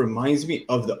now reminds me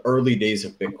of the early days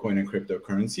of Bitcoin and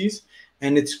cryptocurrencies.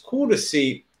 And it's cool to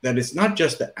see that it's not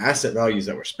just the asset values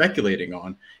that we're speculating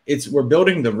on. We're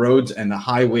building the roads and the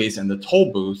highways and the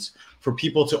toll booths for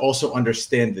people to also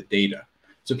understand the data.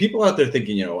 So people out there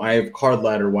thinking, you know, I have Card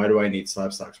Ladder, why do I need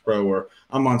Slab Stocks Pro? Or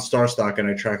I'm on StarStock and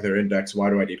I track their index,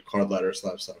 why do I need Card Ladder,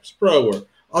 Slab Stocks Pro, or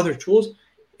other tools?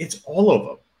 It's all of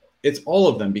them. It's all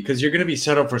of them because you're going to be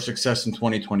set up for success in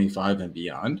 2025 and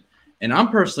beyond. And I'm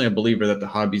personally a believer that the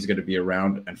hobby is going to be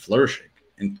around and flourishing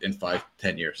in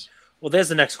 5-10 years. Well, there's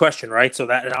the next question, right? So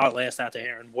that, and I'll ask that to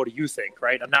Aaron. What do you think,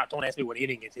 right? Don't ask me what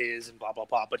inning it is and blah, blah,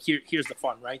 blah. But here's the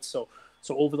fun, right? So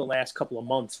over the last couple of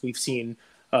months, we've seen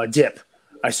dip.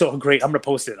 I saw a great, I'm going to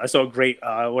post it. I saw a great,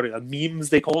 memes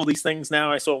they call these things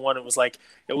now. I saw one, it was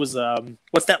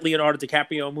what's that Leonardo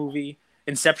DiCaprio movie?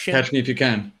 Inception? Catch Me If You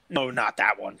Can. No, not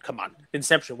that one. Come on.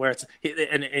 Inception, where it's,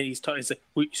 and he's talking, so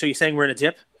you're saying we're in a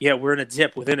dip? Yeah, we're in a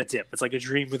dip within a dip. It's like a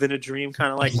dream within a dream,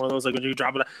 kind of like one of those, like when you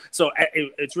drop it. So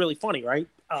it's really funny, right?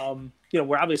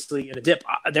 We're obviously in a dip.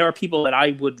 There are people that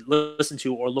I would listen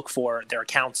to or look for their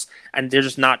accounts, and they're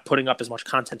just not putting up as much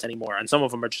content anymore. And some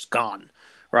of them are just gone.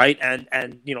 Right. And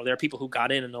there are people who got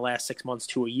in the last 6 months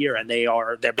to a year and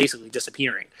they're basically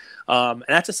disappearing. And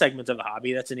that's a segment of the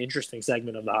hobby. That's an interesting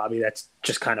segment of the hobby that's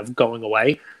just kind of going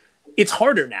away. It's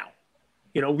harder now.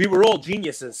 We were all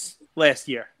geniuses last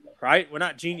year. right? We're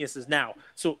not geniuses now.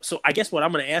 So I guess what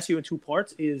I'm going to ask you in two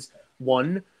parts is,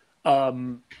 one,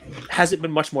 has it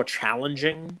been much more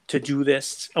challenging to do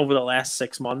this over the last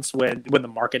 6 months when the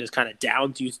market is kind of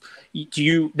down? Do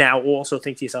you now also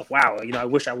think to yourself, wow, I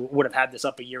wish I would have had this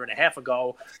up a year and a half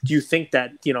ago? Do you think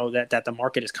that, that the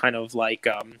market is kind of like,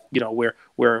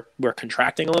 we're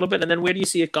contracting a little bit, and then where do you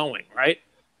see it going, right?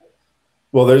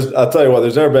 Well, I'll tell you what,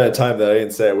 there's never been a time that I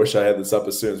didn't say I wish I had this up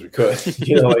as soon as we could.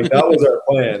 That was our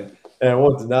plan. And I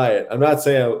won't deny it. I'm not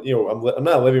saying, I'm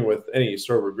not living with any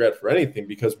sort of regret for anything,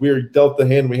 because we were dealt the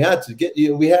hand we had to get.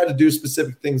 We had to do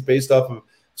specific things based off of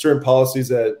certain policies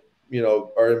that,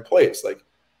 are in place. Like,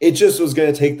 it just was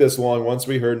going to take this long. Once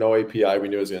we heard no API, we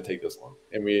knew it was going to take this long.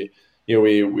 And we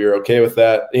were okay with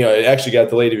that. It actually got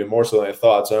delayed even more so than I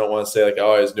thought. So I don't want to say like,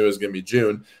 oh, I just knew it was going to be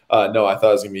June. No, I thought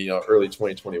it was going to be, early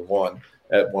 2021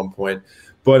 at one point.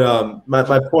 But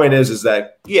my point is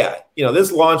that,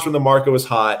 this launch from the market was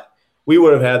hot. We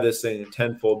would have had this thing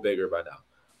tenfold bigger by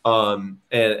now.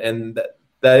 And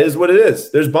that is what it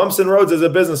is. There's bumps in roads as a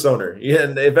business owner.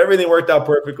 And if everything worked out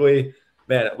perfectly,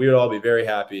 man, we would all be very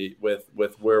happy with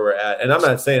where we're at. And I'm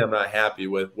not saying I'm not happy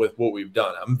with what we've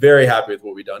done. I'm very happy with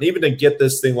what we've done. Even to get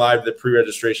this thing live to the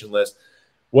pre-registration list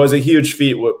was a huge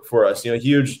feat for us. A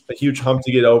huge hump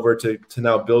to get over to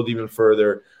now build even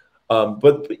further.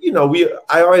 But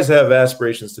I always have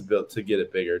aspirations to get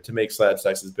it bigger, to make Slab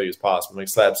Stacks as big as possible, make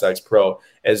Slab Stacks Pro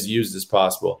as used as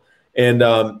possible. And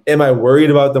am I worried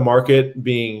about the market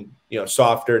being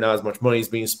softer? Not as much money is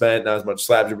being spent, not as much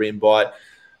slabs are being bought.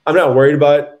 I'm not worried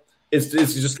about it. It's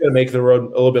just going to make the road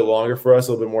a little bit longer for us,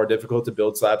 a little bit more difficult to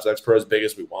build Slab Stacks Pro as big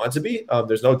as we want it to be.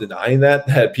 There's no denying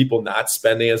that people not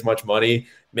spending as much money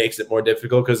makes it more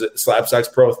difficult, because Slab Stacks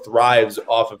Pro thrives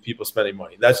off of people spending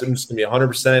money. I'm just going to be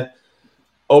 100%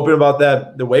 open about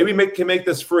that. The way we can make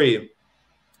this free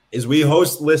is we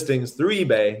host listings through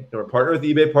eBay, and we're partnered with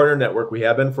eBay Partner Network. We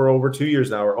have been for over 2 years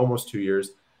now, or almost 2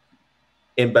 years.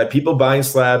 And by people buying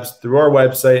slabs through our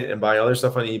website and buying other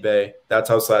stuff on eBay, that's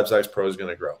how Slab Stacks Pro is going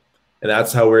to grow. And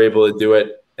that's how we're able to do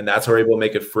it. And that's how we're able to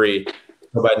make it free.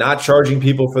 So by not charging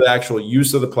people for the actual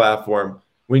use of the platform,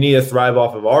 we need to thrive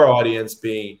off of our audience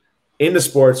being into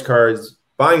sports cards,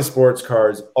 buying sports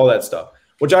cards, all that stuff,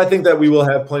 which I think that we will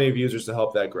have plenty of users to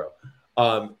help that grow.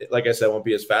 Like I said, it won't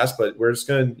be as fast, but we're just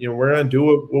going to, we're going to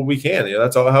do what we can.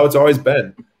 That's how it's always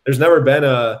been. There's never been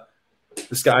the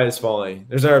sky is falling.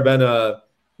 There's never been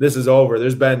this is over.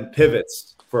 There's been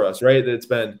pivots for us, right? It's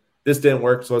been, this didn't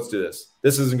work, so let's do this.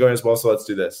 This isn't going as well, so let's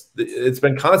do this. It's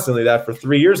been constantly that for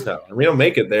 3 years now, and we don't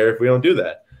make it there if we don't do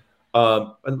that.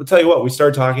 And I'll tell you what, we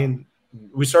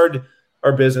started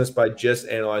our business by just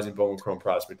analyzing Bowman Chrome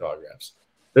prospect autographs.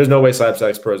 There's no way Slab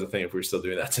Stacks Pro is a thing if we were still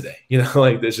doing that today.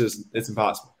 It's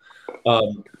impossible.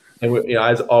 And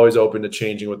I was always open to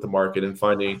changing with the market and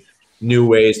finding new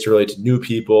ways to relate to new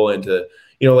people, and to,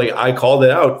 I called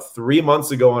it out 3 months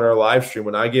ago on our live stream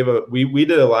when I gave we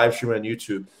did a live stream on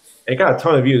YouTube. And it got a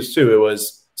ton of views too. It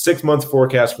was 6 months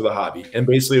forecast for the hobby. And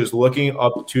basically it was looking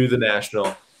up to the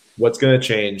national, what's going to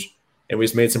change. And we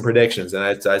just made some predictions. And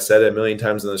I said it a million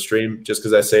times in the stream, just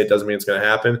because I say it doesn't mean it's going to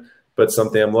happen, but it's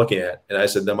something I'm looking at. And I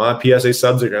said, the amount of PSA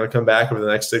subs that are going to come back over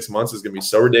the next 6 months is going to be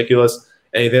so ridiculous.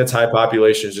 Anything that's high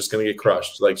population is just going to get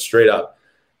crushed, like straight up.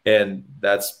 And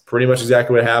that's pretty much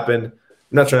exactly what happened.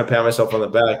 I'm not trying to pat myself on the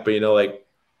back, but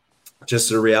just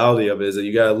the reality of it is that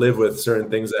you got to live with certain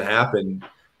things that happen.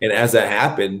 And as that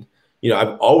happened,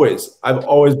 I've always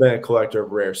been a collector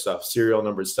of rare stuff, serial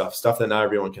numbered stuff that not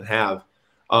everyone can have.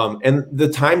 And the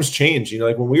times change.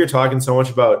 Like when we were talking so much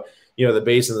about, the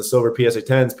base and the silver PSA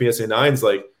 10s, PSA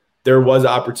 9s, there was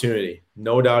opportunity,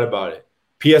 no doubt about it.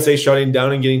 PSA shutting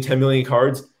down and getting 10 million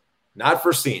cards, not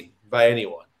foreseen by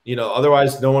anyone.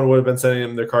 Otherwise no one would have been sending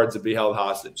them their cards to be held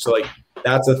hostage. So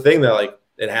that's a thing that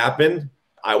it happened.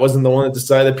 I wasn't the one that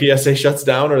decided that PSA shuts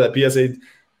down or that PSA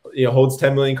holds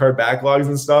 10 million card backlogs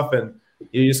and stuff. And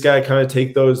you just got to kind of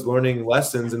take those learning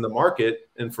lessons in the market.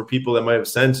 And for people that might have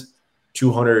sent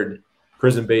 200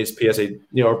 prison-based PSA,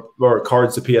 or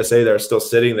cards to PSA that are still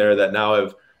sitting there that now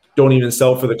don't even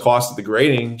sell for the cost of the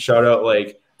grading. Shout out,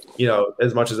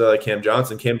 as much as I like Cam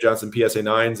Johnson PSA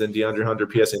 9s and DeAndre Hunter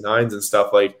PSA 9s and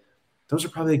stuff, those are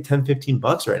probably $10,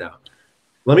 $15 right now.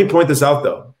 Let me point this out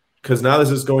though, because now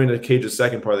this is going to Cage's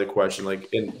second part of the question,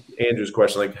 in Andrew's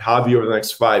question, hobby over the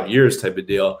next 5 years type of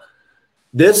deal.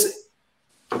 This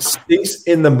stinks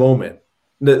in the moment.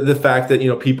 The fact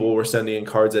that, people were sending in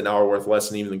cards that now are worth less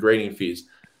than even the grading fees.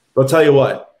 But I'll tell you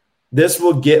what, this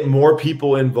will get more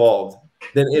people involved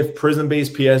than if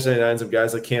Prism-based PSA 9s of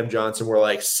guys like Cam Johnson were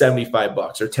like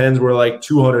 $75 or 10s were like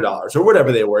 $200 or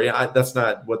whatever they were. Yeah, that's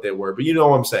not what they were, but you know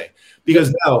what I'm saying.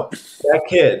 Because now that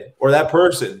kid or that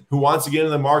person who wants to get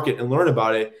into the market and learn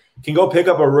about it can go pick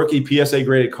up a rookie PSA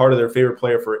graded card of their favorite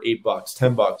player for $8,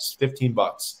 $10,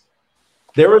 $15.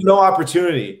 There was no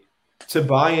opportunity to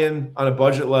buy in on a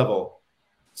budget level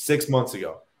 6 months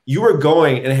ago. You were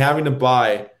going and having to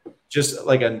buy just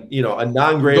like a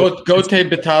non-graded Gote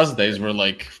Batazdes were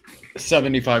like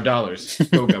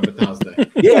 $75. Goga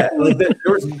Batazde. Yeah, like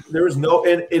there was no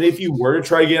and if you were to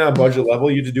try to get on a budget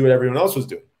level, you had to do what everyone else was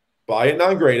doing. Buy it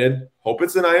non-graded, hope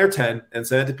it's a 9 or 10, and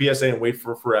send it to PSA and wait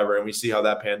for forever, and we see how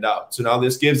that panned out. So now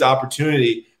this gives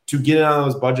opportunity to get in on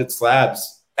those budget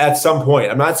slabs at some point.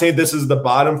 I'm not saying this is the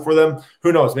bottom for them.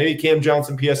 Who knows? Maybe Cam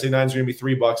Johnson PSA 9 is going to be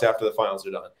 $3 after the finals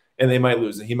are done, and they might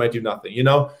lose, and he might do nothing,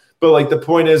 But like the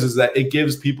point is that it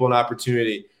gives people an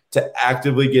opportunity to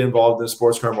actively get involved in the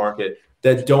sports car market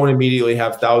that don't immediately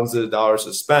have thousands of dollars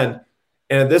to spend.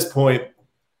 And at this point,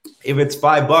 if it's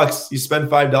 $5, you spend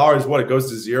 $5, what, it goes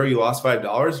to zero, you lost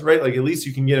 $5, right? Like at least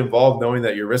you can get involved knowing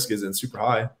that your risk isn't super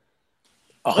high.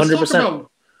 100%.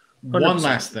 One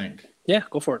last thing. Yeah,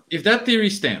 go for it. If that theory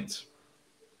stands,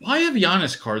 why have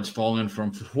Giannis cards fallen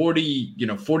from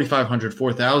 4,500,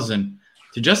 4,000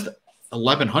 to just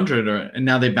 1,100, and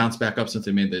now they bounce back up since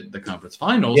they made the conference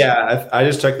finals? Yeah, I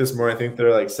just checked this morning. I think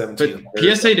they're like 17. But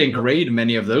PSA didn't grade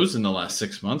many of those in the last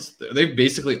 6 months. They've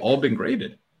basically all been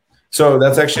graded. So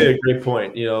that's actually a great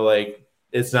point. Like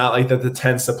it's not like that the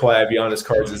 10 supply of Giannis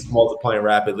cards is multiplying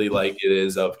rapidly like it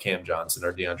is of Cam Johnson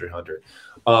or DeAndre Hunter.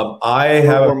 I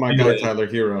have or my guy Tyler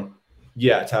Hero.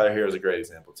 Yeah, Tyler Hero is a great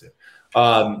example too.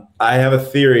 I have a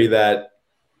theory that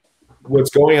what's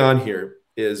going on here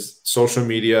is social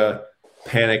media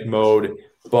panic mode,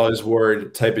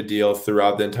 buzzword type of deal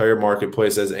throughout the entire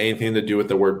marketplace has anything to do with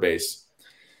the word base.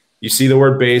 You see the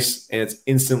word base and it's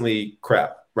instantly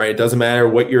crap, right? It doesn't matter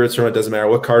what year it's from. It doesn't matter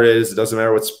what card it is. It doesn't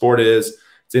matter what sport it is.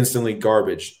 It's instantly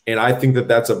garbage. And I think that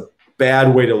that's a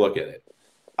bad way to look at it.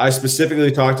 I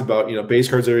specifically talked about, base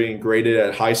cards are being graded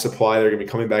at high supply. They're going to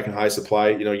be coming back in high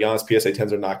supply. Giannis PSA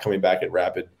 10s are not coming back at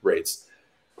rapid rates.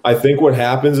 I think what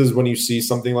happens is when you see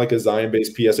something like a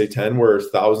Zion-based PSA 10 where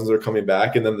thousands are coming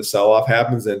back and then the sell-off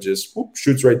happens and just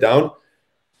shoots right down,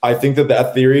 I think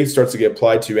that theory starts to get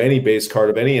applied to any base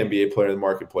card of any NBA player in the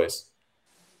marketplace.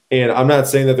 And I'm not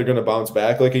saying that they're going to bounce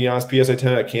back like a Giannis PSA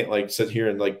 10. I can't sit here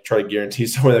and try to guarantee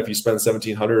someone that if you spend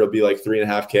 $1,700, it'll be like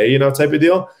 $3.5K, type of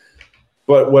deal.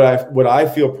 But what I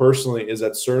feel personally is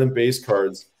that certain base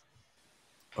cards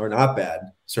are not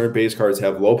bad. Certain base cards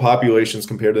have low populations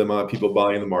compared to the amount of people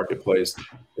buying in the marketplace,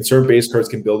 and certain base cards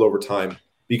can build over time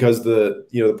because the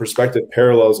prospective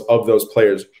parallels of those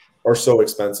players are so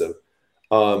expensive.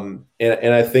 And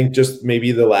I think just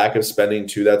maybe the lack of spending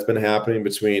too that's been happening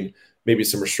between maybe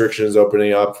some restrictions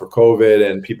opening up for COVID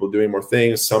and people doing more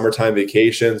things, summertime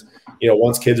vacations.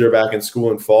 Once kids are back in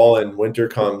school in fall and winter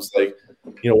comes,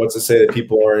 what's to say that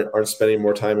people aren't spending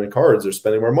more time in cards or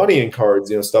spending more money in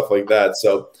cards, stuff like that.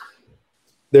 So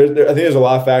I think there's a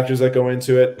lot of factors that go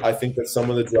into it. I think that some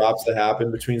of the drops that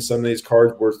happen between some of these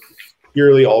cards were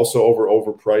purely also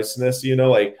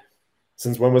overpricedness,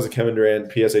 since when was a Kevin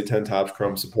Durant PSA 10 Topps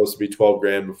Chrome supposed to be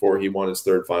 $12,000 before he won his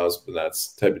third finals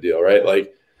Nets type of deal, right?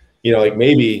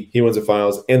 Maybe he wins the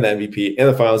finals and the MVP and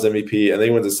the finals MVP and then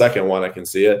he wins the second one. I can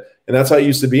see it. And that's how it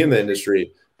used to be in the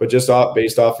industry. But just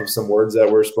based off of some words that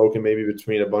were spoken maybe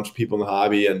between a bunch of people in the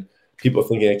hobby and people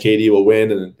thinking that KD will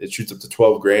win and it shoots up to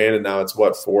 $12,000 and now it's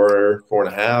what,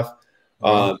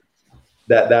 4.5.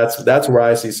 That's where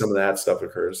I see some of that stuff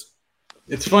occurs.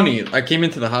 It's funny. I came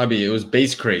into the hobby. It was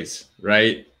base craze,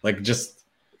 right? Just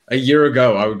a year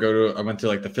ago, I went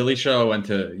to the Philly show. I went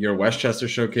to your Westchester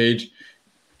show, Cage.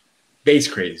 Base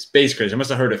craze. I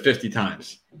must have heard it 50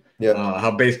 times. Yeah.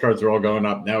 How base cards are all going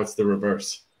up. Now it's the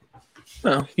reverse.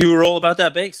 Well, you were all about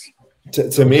that base.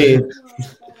 To me,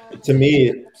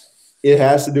 it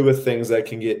has to do with things that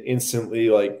can get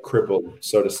instantly crippled,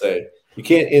 so to say. You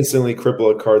can't instantly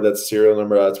cripple a card that's serial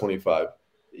number out of 25.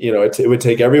 It would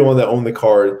take everyone that owned the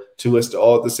card to list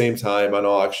all at the same time on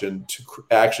auction to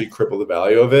actually cripple the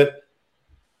value of it.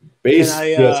 Base.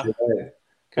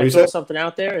 Can I throw something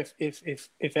out there? If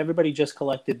everybody just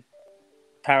collected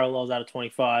parallels out of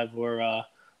 25 or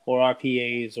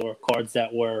RPAs or cards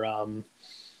that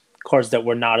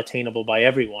were not attainable by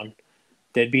everyone,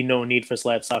 there'd be no need for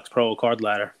Slab Stocks Pro card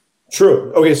ladder.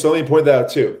 True. Okay, so let me point that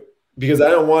out too, because I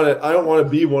don't want to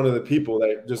be one of the people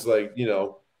that just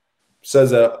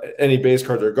says that any base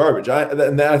cards are garbage.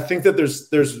 I think that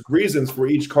there's reasons for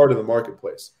each card in the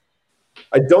marketplace.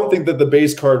 I don't think that the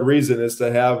base card reason is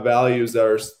to have values that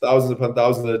are thousands upon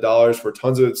thousands of dollars for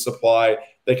tons of supply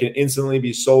that can instantly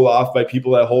be sold off by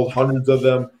people that hold hundreds of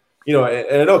them. You know,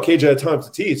 and I know Cage had a ton of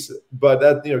Tatis, but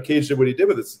that, you know, Cage did what he did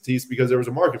with his Tatis because there was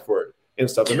a market for it and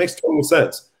stuff. It makes total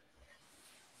sense.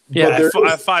 Yeah, I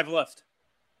have 5 left.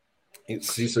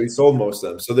 See, so he sold most of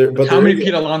them. So there, but how many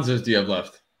Pete Alonsos do you have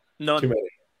left? None. Too many.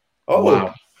 Oh,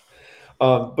 wow.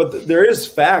 But there is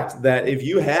fact that if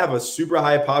you have a super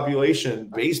high population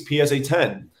base PSA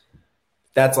 10,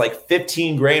 that's like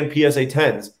 15 grand PSA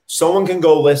 10s. Someone can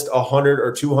go list 100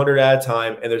 or 200 at a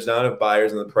time, and there's not enough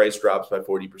buyers, and the price drops by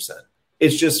 40%.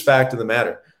 It's just fact of the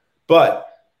matter. But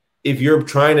if you're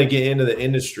trying to get into the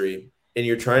industry and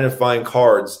you're trying to find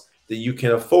cards that you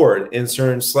can afford in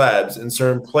certain slabs and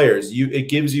certain players, it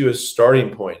gives you a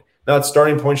starting point. Now, the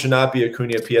starting point should not be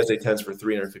Acuna PSA 10s for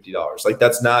 $350. Like,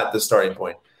 that's not the starting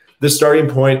point. The starting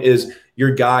point is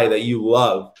your guy that you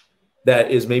love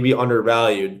that is maybe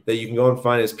undervalued, that you can go and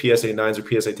find his PSA 9s or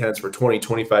PSA 10s for $20,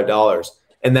 $25.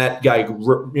 And that guy,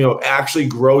 you know, actually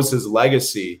grows his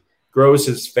legacy, grows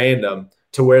his fandom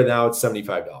to where now it's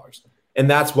 $75. And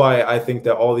that's why I think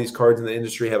that all these cards in the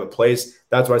industry have a place.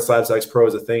 That's why SlabStacks Pro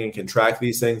is a thing and can track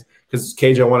these things. Because,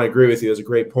 Cage, I want to agree with you. It's a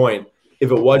great point.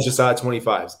 If it was just out of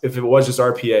 25s, if it was just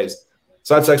RPAs,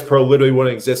 SlabStacks Pro literally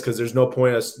wouldn't exist because there's no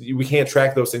point. We can't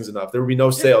track those things enough. There would be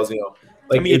no sales, you know.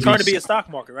 Like, I mean, it's hard to be a stock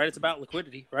market, right? It's about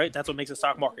liquidity, right? That's what makes a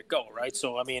stock market go, right?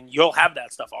 So, I mean, you'll have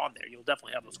that stuff on there. You'll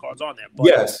definitely have those cards on there. But,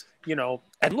 yes. You know,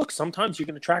 and look, sometimes you're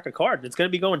going to track a card and it's going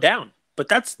to be going down. But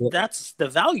that's the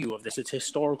value of this. It's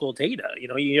historical data. You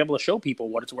know, you're able to show people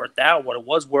what it's worth now, what it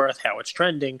was worth, how it's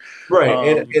trending.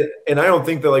 Right. And I don't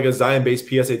think that like a Zion-based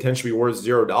PSA 10 should be worth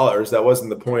 $0. That wasn't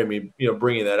the point of me, you know,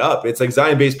 bringing that up. It's like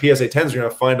Zion-based PSA 10s are going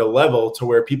to find a level to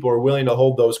where people are willing to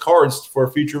hold those cards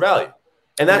for future value.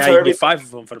 And that's now how you get 5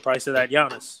 of them for the price of that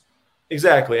Giannis.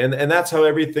 Exactly. And that's how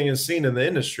everything is seen in the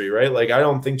industry, right? Like, I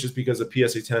don't think just because a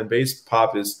PSA 10 base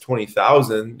pop is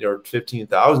 20,000 or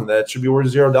 15,000, that should be worth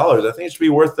 $0. I think it should be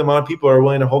worth the amount of people who are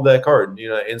willing to hold that card, you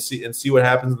know, and see what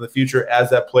happens in the future as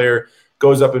that player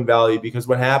goes up in value. Because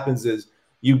what happens is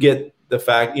you get the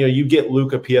fact, you know, you get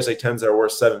Luka PSA 10s that are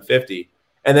worth $750,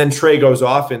 and then Trey goes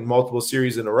off in multiple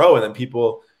series in a row, and then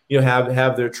people, you know,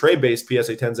 have their Trey-based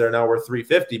PSA 10s that are now worth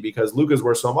 $350 because Luka's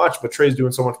worth so much, but Trey's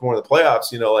doing so much more in the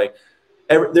playoffs, you know, like,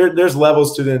 there's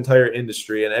levels to the entire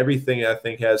industry, and everything I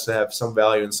think has to have some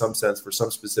value in some sense for some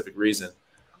specific reason.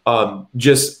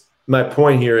 Just my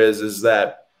point here is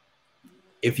that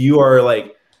if you are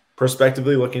like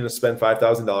prospectively looking to spend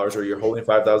 $5,000 or you're holding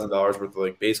 $5,000 worth of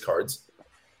like base cards,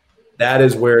 that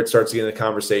is where it starts getting the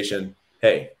conversation.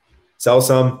 Hey, sell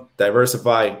some,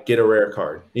 diversify, get a rare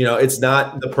card. You know, it's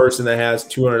not the person that has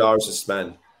 $200 to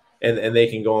spend and they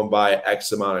can go and buy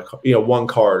X amount of, you know, one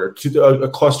card or two, a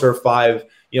cluster of 5,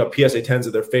 you know, PSA 10s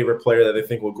of their favorite player that they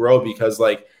think will grow. Because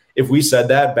like, if we said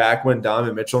that back when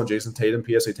Donovan Mitchell and Jason Tatum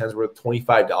PSA 10s were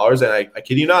 $25, and I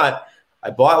kid you not,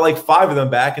 I bought like 5 of them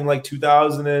back in like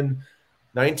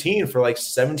 2019 for like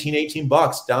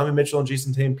 $17-18. Donovan Mitchell and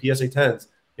Jason Tatum PSA 10s.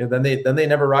 You know, then they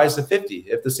never rise to 50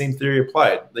 if the same theory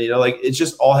applied. You know, like, it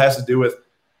just all has to do with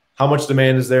how much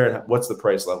demand is there and what's the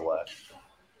price level at.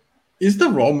 Is the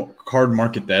raw card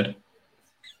market dead?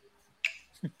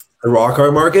 The raw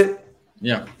card market?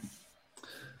 Yeah.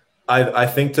 I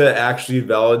think to actually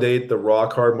validate the raw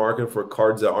card market for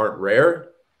cards that aren't rare,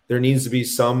 there needs to be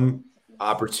some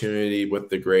opportunity with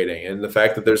the grading. And the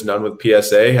fact that there's none with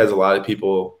PSA has a lot of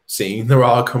people seeing the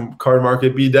raw card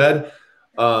market be dead.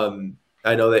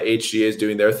 I know that HGA is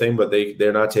doing their thing, but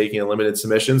they're not taking a limited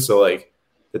submission. So like,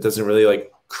 it doesn't really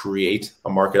like create a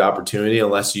market opportunity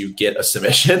unless you get a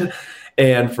submission.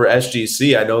 And for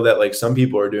SGC, I know that like some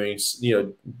people are doing, you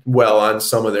know, well on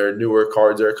some of their newer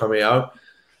cards that are coming out.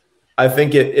 I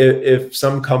think if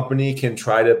some company can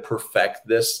try to perfect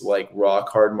this like raw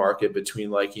card market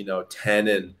between like, you know,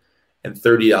 $10 and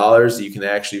 $30, you can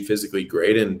actually physically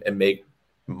grade and make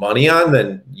money on,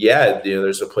 then yeah, you know,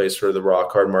 there's a place for the raw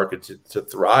card market to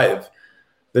thrive.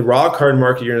 The raw card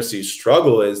market you're going to see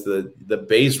struggle is the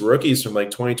base rookies from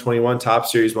like 2021 Top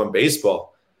Series 1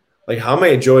 baseball. Like, how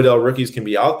many Joe Adell rookies can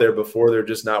be out there before they're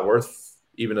just not worth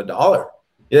even $1?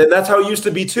 And that's how it used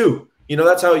to be too. You know,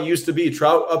 that's how it used to be.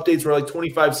 Trout updates were like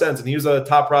 25 cents and he was a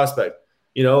top prospect.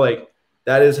 You know, like,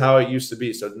 that is how it used to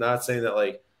be. So not saying that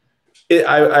like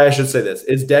I should say this.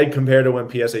 It's dead compared to when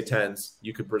PSA 10s,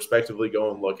 you could prospectively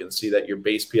go and look and see that your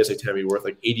base PSA 10 would be worth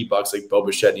like $80 like Bo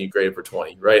Bichette and you grade it for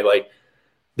 20, right? Like,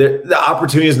 the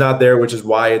opportunity is not there, which is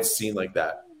why it's seen like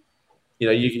that. You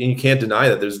know, you can't deny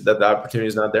that that the opportunity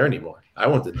is not there anymore. I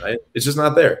won't deny it. It's just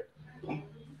not there.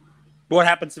 What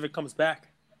happens if it comes back?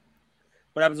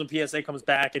 What happens when PSA comes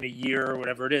back in a year or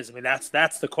whatever it is? I mean, that's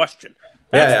the question.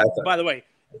 By the way,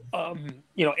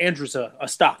 Andrew's a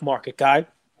stock market guy.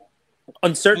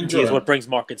 Uncertainty is what brings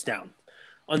markets down.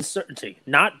 Uncertainty,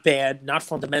 not bad, not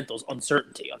fundamentals.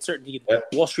 Uncertainty.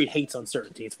 Wall Street hates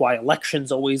uncertainty. It's why elections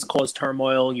always cause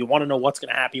turmoil. You want to know what's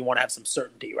going to happen. You want to have some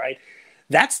certainty, right?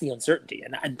 That's the uncertainty.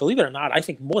 And believe it or not, I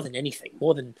think more than anything,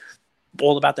 more than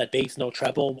all about that bass, no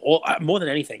treble, more than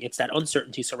anything, it's that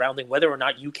uncertainty surrounding whether or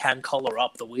not you can color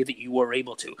up the way that you were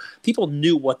able to. People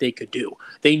knew what they could do.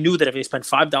 They knew that if they spent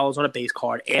 $5 on a base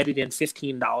card, added in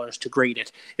 $15 to grade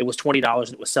it, it was $20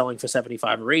 and it was selling for $75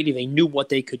 or $80. They knew what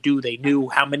they could do. They knew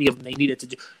how many of them they needed to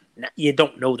do. You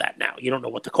don't know that now. You don't know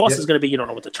what the cost is going to be. You don't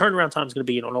know what the turnaround time is going to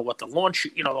be. You don't know what the launch,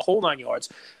 the whole 9 yards.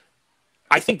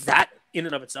 I think that in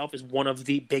and of itself is one of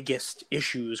the biggest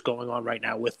issues going on right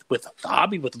now with the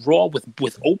hobby, with Raw,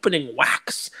 with opening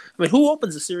wax. I mean, who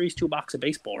opens a Series 2 box of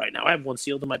baseball right now? I have one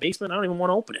sealed in my basement. I don't even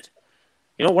want to open it.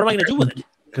 What am I going to do with it?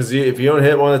 Because if you don't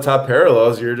hit one of the top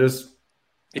parallels, you're just...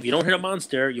 If you don't hit a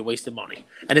monster, you wasted money.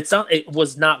 And it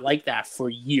was not like that for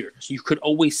years. You could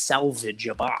always salvage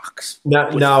a box.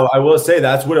 Now, I will say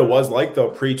that's what it was like, though,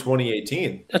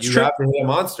 pre-2018. That's you true. have to hit a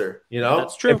monster,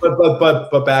 That's true.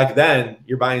 But back then,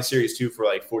 you're buying Series 2 for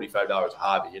like $45 a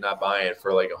hobby. You're not buying it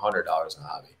for like $100 a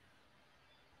hobby.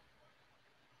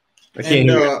 I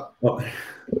can't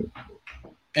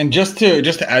And just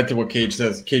to add to what Cage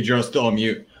says, Cage, you're still on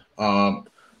mute.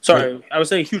 Sorry, I would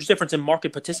say a huge difference in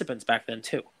market participants back then,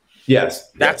 too. Yes.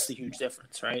 That's the huge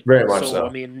difference, right? Very much so. I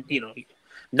mean,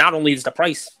 not only is the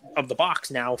price of the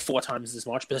box now 4 times as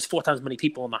much, but there's 4 times as many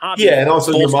people in the hobby. Yeah, and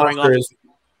also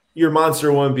your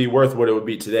monster wouldn't be worth what it would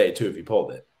be today, too, if you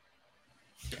pulled it.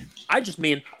 I just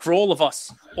mean for all of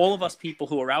us people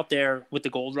who are out there with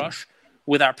the gold rush,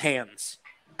 with our pans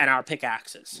and our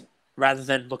pickaxes, rather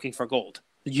than looking for gold.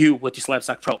 You with your Slab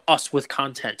Stock Pro, us with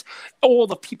content, all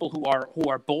the people who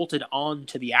are bolted on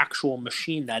to the actual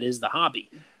machine that is the hobby,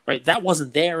 right? That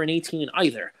wasn't there in 18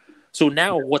 either. So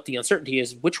now what the uncertainty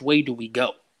is, which way do we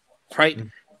go, right? Mm-hmm.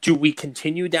 Do we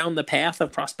continue down the path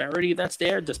of prosperity that's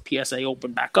there? Does PSA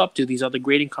open back up? Do these other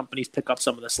grading companies pick up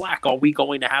some of the slack? Are we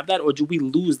going to have that? Or do we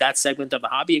lose that segment of the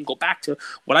hobby and go back to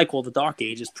what I call the dark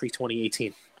ages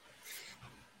pre-2018?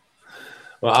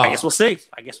 Wow. I guess we'll see.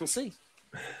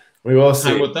 We will see.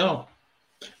 Time will tell.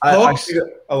 I think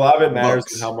a lot of it matters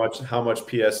in how much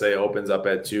PSA opens up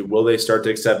at too. Will they start to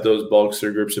accept those bulks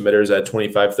or group submitters at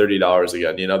 $25,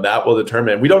 $30 again? That will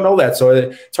determine. We don't know that, so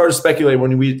it's hard to speculate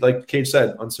when we, like Cage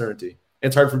said, uncertainty.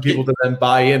 It's hard for people to then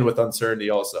buy in with uncertainty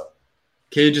also.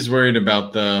 Cage is worried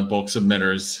about the bulk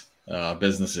submitters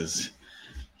businesses.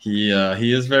 He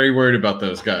is very worried about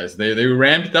those guys. They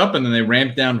ramped up and then they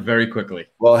ramped down very quickly.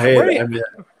 Well, hey,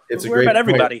 it's a great about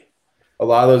everybody. Point. A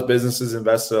lot of those businesses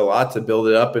invested a lot to build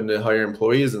it up and to hire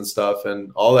employees and stuff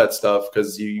and all that stuff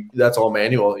because that's all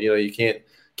manual. You can't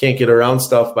get around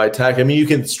stuff by tech. I mean, you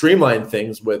can streamline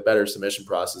things with better submission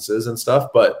processes and stuff,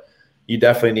 but you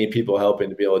definitely need people helping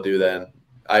to be able to do that. And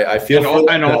I feel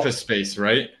and office space,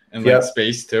 right? And like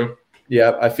space too.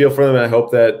 Yeah, I feel for them. And I hope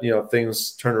that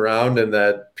things turn around and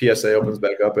that PSA opens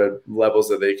back up at levels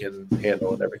that they can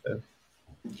handle and everything.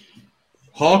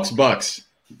 Hawks Bucks.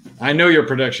 I know your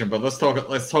prediction, but let's talk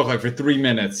like for 3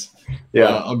 minutes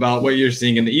about what you're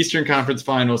seeing in the Eastern Conference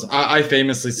Finals. I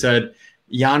famously said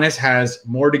Giannis has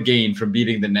more to gain from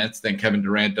beating the Nets than Kevin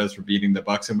Durant does for beating the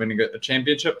Bucks and winning a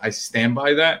championship. I stand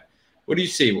by that. What do you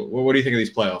see? What do you think of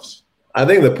these playoffs? I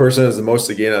think the person who has the most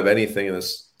to gain of anything in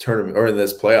this tournament or in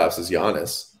this playoffs is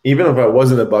Giannis. Even if I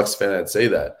wasn't a Bucks fan, I'd say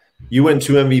that. You win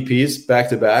 2 MVPs back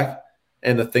to back.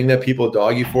 And the thing that people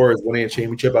dog you for is winning a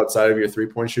championship outside of your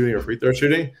 3-point shooting or free throw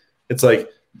shooting. It's like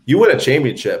you win a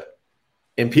championship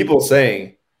and people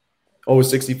saying,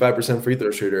 65% free throw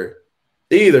shooter.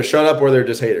 They either shut up or they're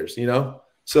just haters,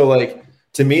 So, like,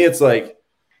 to me, it's like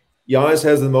Giannis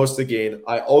has the most to gain.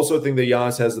 I also think that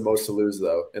Giannis has the most to lose,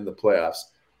 though, in the playoffs.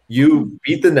 You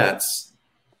beat the Nets.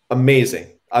 Amazing.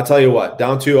 I'll tell you what,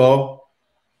 down 2-0.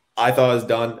 I thought it was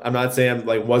done. I'm not saying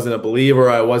I wasn't a believer.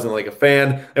 I wasn't a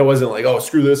fan. It wasn't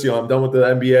screw this, I'm done with the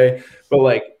NBA.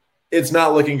 But it's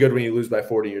not looking good when you lose by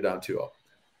 40 and you're down 2-0.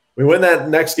 We win that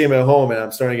next game at home and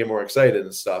I'm starting to get more excited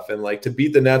and stuff. And to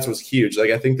beat the Nets was huge.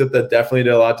 I think that definitely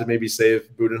did a lot to maybe save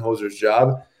Budenholzer's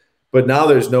job. But now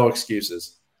there's no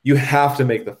excuses. You have to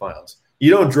make the finals.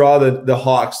 You don't draw the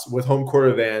Hawks with home court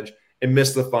advantage and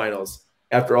miss the finals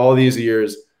after all these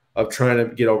years of trying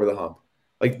to get over the hump.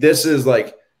 This is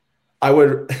I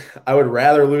would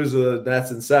rather lose to the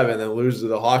Nets in 7 than lose to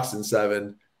the Hawks in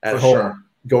 7 at home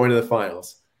going to the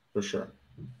finals. For sure.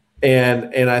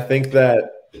 And I think that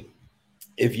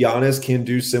if Giannis can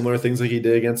do similar things like he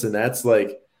did against the Nets,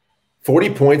 like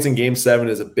 40 points in game 7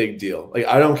 is a big deal. Like,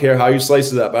 I don't care how you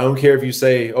slice it up. I don't care if you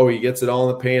say, oh, he gets it all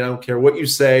in the paint. I don't care what you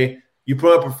say. You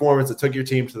put up a performance that took your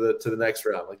team to the next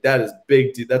round. Like, that is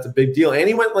big. That's a big deal. And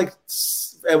he went like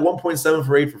at 1.7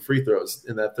 for 8 for free throws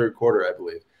in that third quarter, I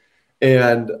believe.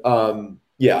 And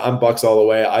I'm Bucks all the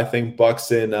way. I think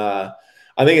Bucks in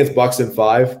I think it's Bucks in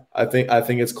 5. I think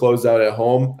it's closed out at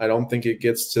home. I don't think it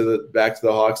gets back to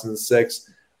the Hawks in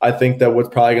 6. I think that what's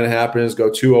probably going to happen is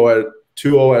go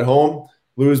 2-0 at home,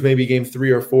 lose maybe game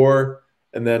 3 or 4,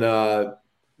 and then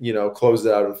close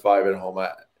it out in 5 at home.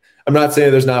 I'm not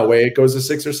saying there's not a way it goes to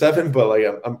 6 or 7, but like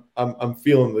I'm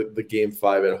feeling the game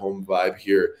 5 at home vibe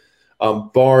here,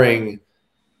 barring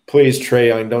please Trae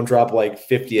Young don't drop like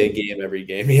 50 a game every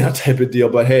game, type of deal.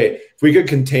 But hey, if we could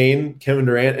contain Kevin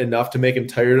Durant enough to make him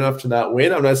tired enough to not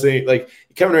win, I'm not saying like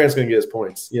Kevin Durant's going to get his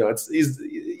points.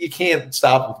 You can't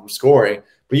stop him from scoring,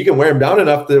 but you can wear him down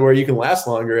enough to where you can last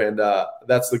longer. And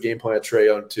that's the game plan at Trae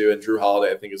Young too. And Drew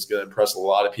Holiday, I think, is going to impress a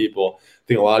lot of people. I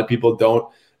think a lot of people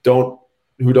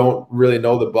who don't really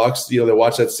know the Bucks, they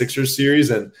watch that Sixers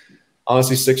series, and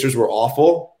honestly, Sixers were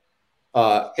awful.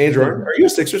 Andrew, are you a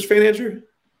Sixers fan, Andrew?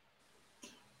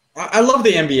 I love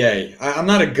the NBA. I'm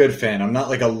not a good fan. I'm not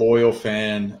like a loyal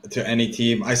fan to any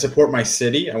team. I support my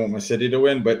city. I want my city to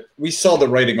win, but we saw the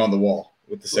writing on the wall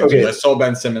with the Sixers. Okay. I saw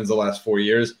Ben Simmons the last 4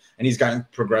 years, and he's gotten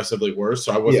progressively worse,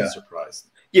 so I wasn't surprised.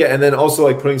 Yeah, and then also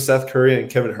like putting Seth Curry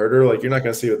and Kevin Huerter, like you're not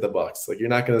going to see with the Bucks. Like you're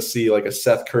not going to see like a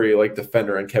Seth Curry like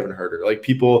defender and Kevin Huerter. Like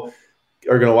people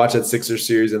are going to watch that Sixers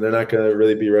series, and they're not going to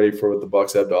really be ready for what the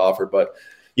Bucks have to offer. But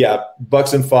yeah,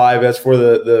 Bucks in 5. As for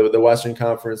the Western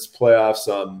Conference playoffs,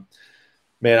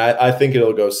 man, I think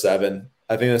it'll go 7.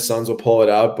 I think the Suns will pull it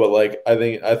out, but like I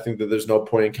think that there's no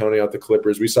point in counting out the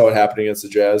Clippers. We saw what happened against the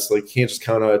Jazz. Like you can't just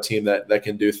count out a team that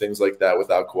can do things like that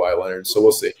without Kawhi Leonard. So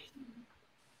we'll see.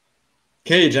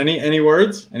 Cage, any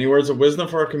words? Any words of wisdom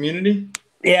for our community?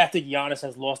 Yeah, I think Giannis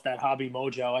has lost that hobby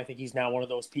mojo. I think he's now one of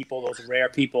those people, those rare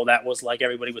people that was like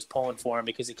everybody was pulling for him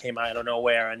because he came out of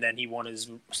nowhere, and then he won his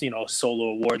solo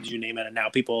awards, you name it, and now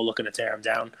people are looking to tear him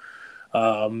down.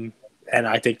 And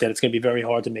I think that it's going to be very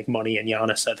hard to make money in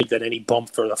Giannis. I think that any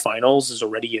bump for the finals is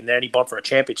already in there. Any bump for a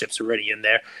championship is already in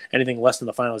there. Anything less than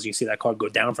the finals, you can see that card go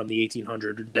down from the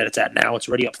 1,800 that it's at now. It's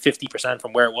already up 50%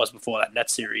 from where it was before that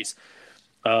Nets series.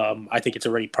 I think it's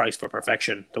already priced for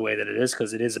perfection the way that it is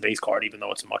because it is a base card, even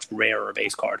though it's a much rarer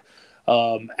base card.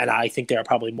 And I think there are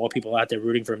probably more people out there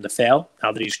rooting for him to fail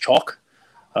now that he's chalk.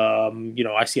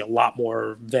 I see a lot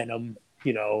more venom,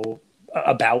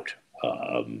 about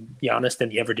Giannis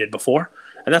than you ever did before.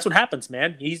 And that's what happens,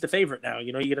 man. He's the favorite now.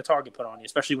 You get a target put on you,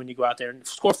 especially when you go out there and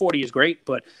score 40 is great.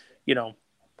 But,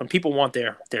 when people want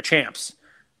their champs,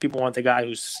 people want the guy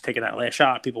who's taking that last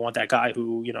shot. People want that guy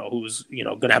who's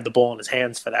going to have the ball in his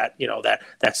hands for that,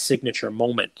 that signature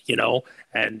moment,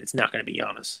 and it's not going to be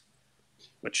Giannis.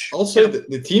 Which also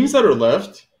the teams that are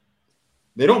left,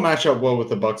 they don't match up well with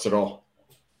the Bucks at all.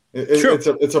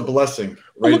 It's a blessing.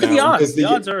 Right look at the odds. The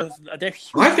odds are.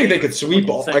 I think they could sweep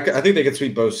all. I think they could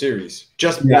sweep both series.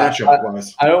 Just matchup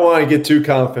wise. I don't want to get too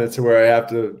confident to where I have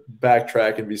to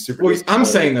backtrack and be super. Well, I'm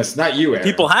saying this, not you, Aaron.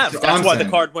 People have. That's why the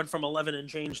card went from 11 and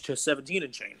change to 17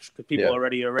 and change because people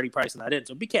already pricing that in.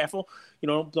 So be careful.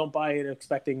 Don't buy it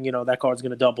expecting that card's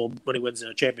going to double when he wins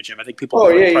a championship. I think people. Oh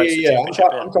yeah.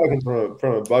 I'm talking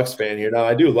from a Bucks fan here. Now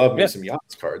I do love me some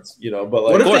Giannis cards. But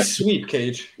like, what if they sweep,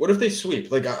 Cage? What if they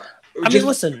sweep? Like.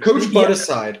 Listen. Coach Butt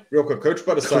aside, real quick. Coach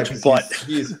Butt aside.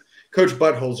 He's Coach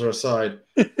Buttholes are aside.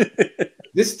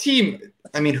 This team.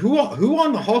 I mean, who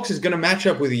on the Hawks is going to match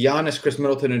up with Giannis, Chris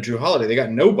Middleton, and Drew Holiday? They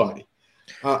got nobody.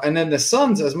 And then the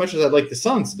Suns. As much as I like the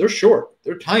Suns, they're short.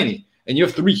 They're tiny. And you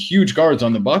have 3 huge guards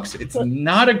on the Bucks. It's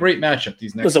not a great matchup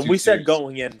these next. Listen, we said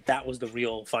going in that was the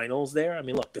real finals there. I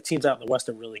mean, look, the teams out in the West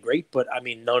are really great, but I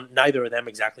mean, neither of them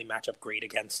exactly match up great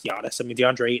against Giannis. I mean,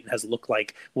 DeAndre Ayton has looked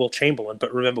like Will Chamberlain,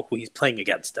 but remember who he's playing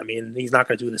against. I mean, he's not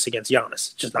going to do this against Giannis.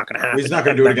 It's just not going to happen. Well, he's not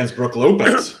going to do it against Brook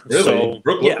Lopez. Really, so,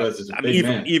 Brook Lopez is a big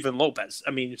man. Even Lopez.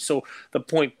 I mean, so the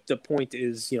point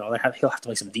is, he'll have to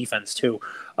play some defense too.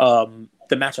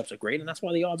 The matchups are great, and that's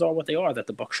why the odds are what they are that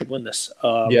the Bucks should win this.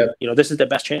 This is their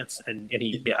best chance, and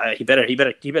he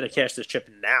better cash this chip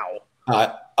now.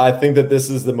 I think that this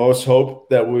is the most hope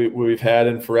that we've had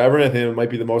in forever, and I think it might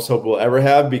be the most hope we'll ever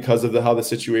have because of how the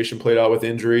situation played out with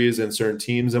injuries and certain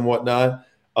teams and whatnot.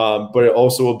 But it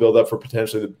also will build up for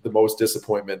potentially the most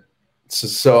disappointment.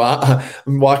 So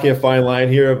I'm walking a fine line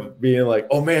here of being like,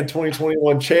 oh man,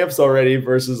 2021 champs already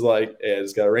versus like, hey, I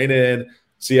just got to rein it in.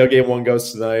 See how game 1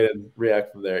 goes tonight and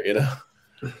react from there,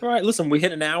 All right, listen, we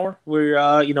hit an hour.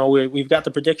 We've got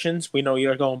the predictions. We know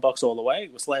you're going Bucks all the way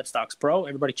with Slab Stocks Pro.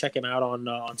 Everybody check him out on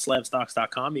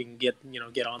slabstocks.com. You can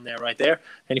get on there right there.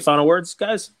 Any final words,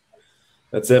 guys?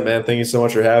 That's it, man. Thank you so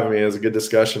much for having me. It was a good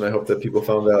discussion. I hope that people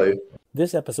found value.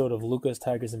 This episode of Lucas,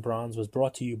 Tigers, and Bronze was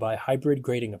brought to you by Hybrid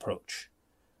Grading Approach.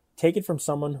 Take it from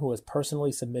someone who has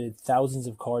personally submitted thousands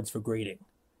of cards for grading.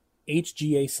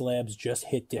 HGA slabs just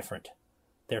hit different.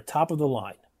 They're top of the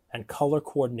line and color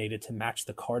coordinated to match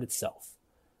the card itself.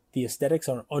 The aesthetics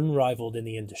are unrivaled in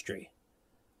the industry.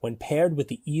 When paired with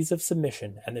the ease of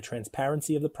submission and the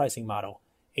transparency of the pricing model,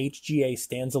 HGA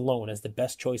stands alone as the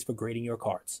best choice for grading your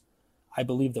cards. I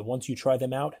believe that once you try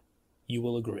them out, you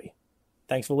will agree.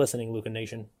 Thanks for listening, Luca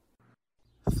Nation.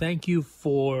 Thank you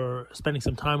for spending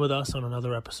some time with us on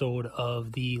another episode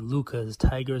of the Lucas,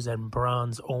 Tigers, and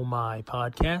Bronze Oh My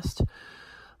podcast.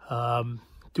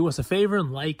 Do us a favor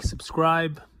and like,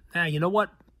 subscribe. You know what?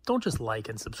 Don't just like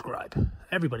and subscribe.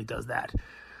 Everybody does that.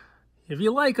 If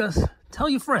you like us, tell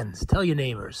your friends, tell your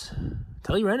neighbors,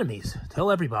 tell your enemies,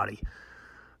 tell everybody.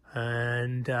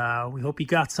 And we hope you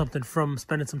got something from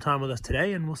spending some time with us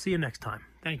today, and we'll see you next time.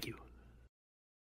 Thank you.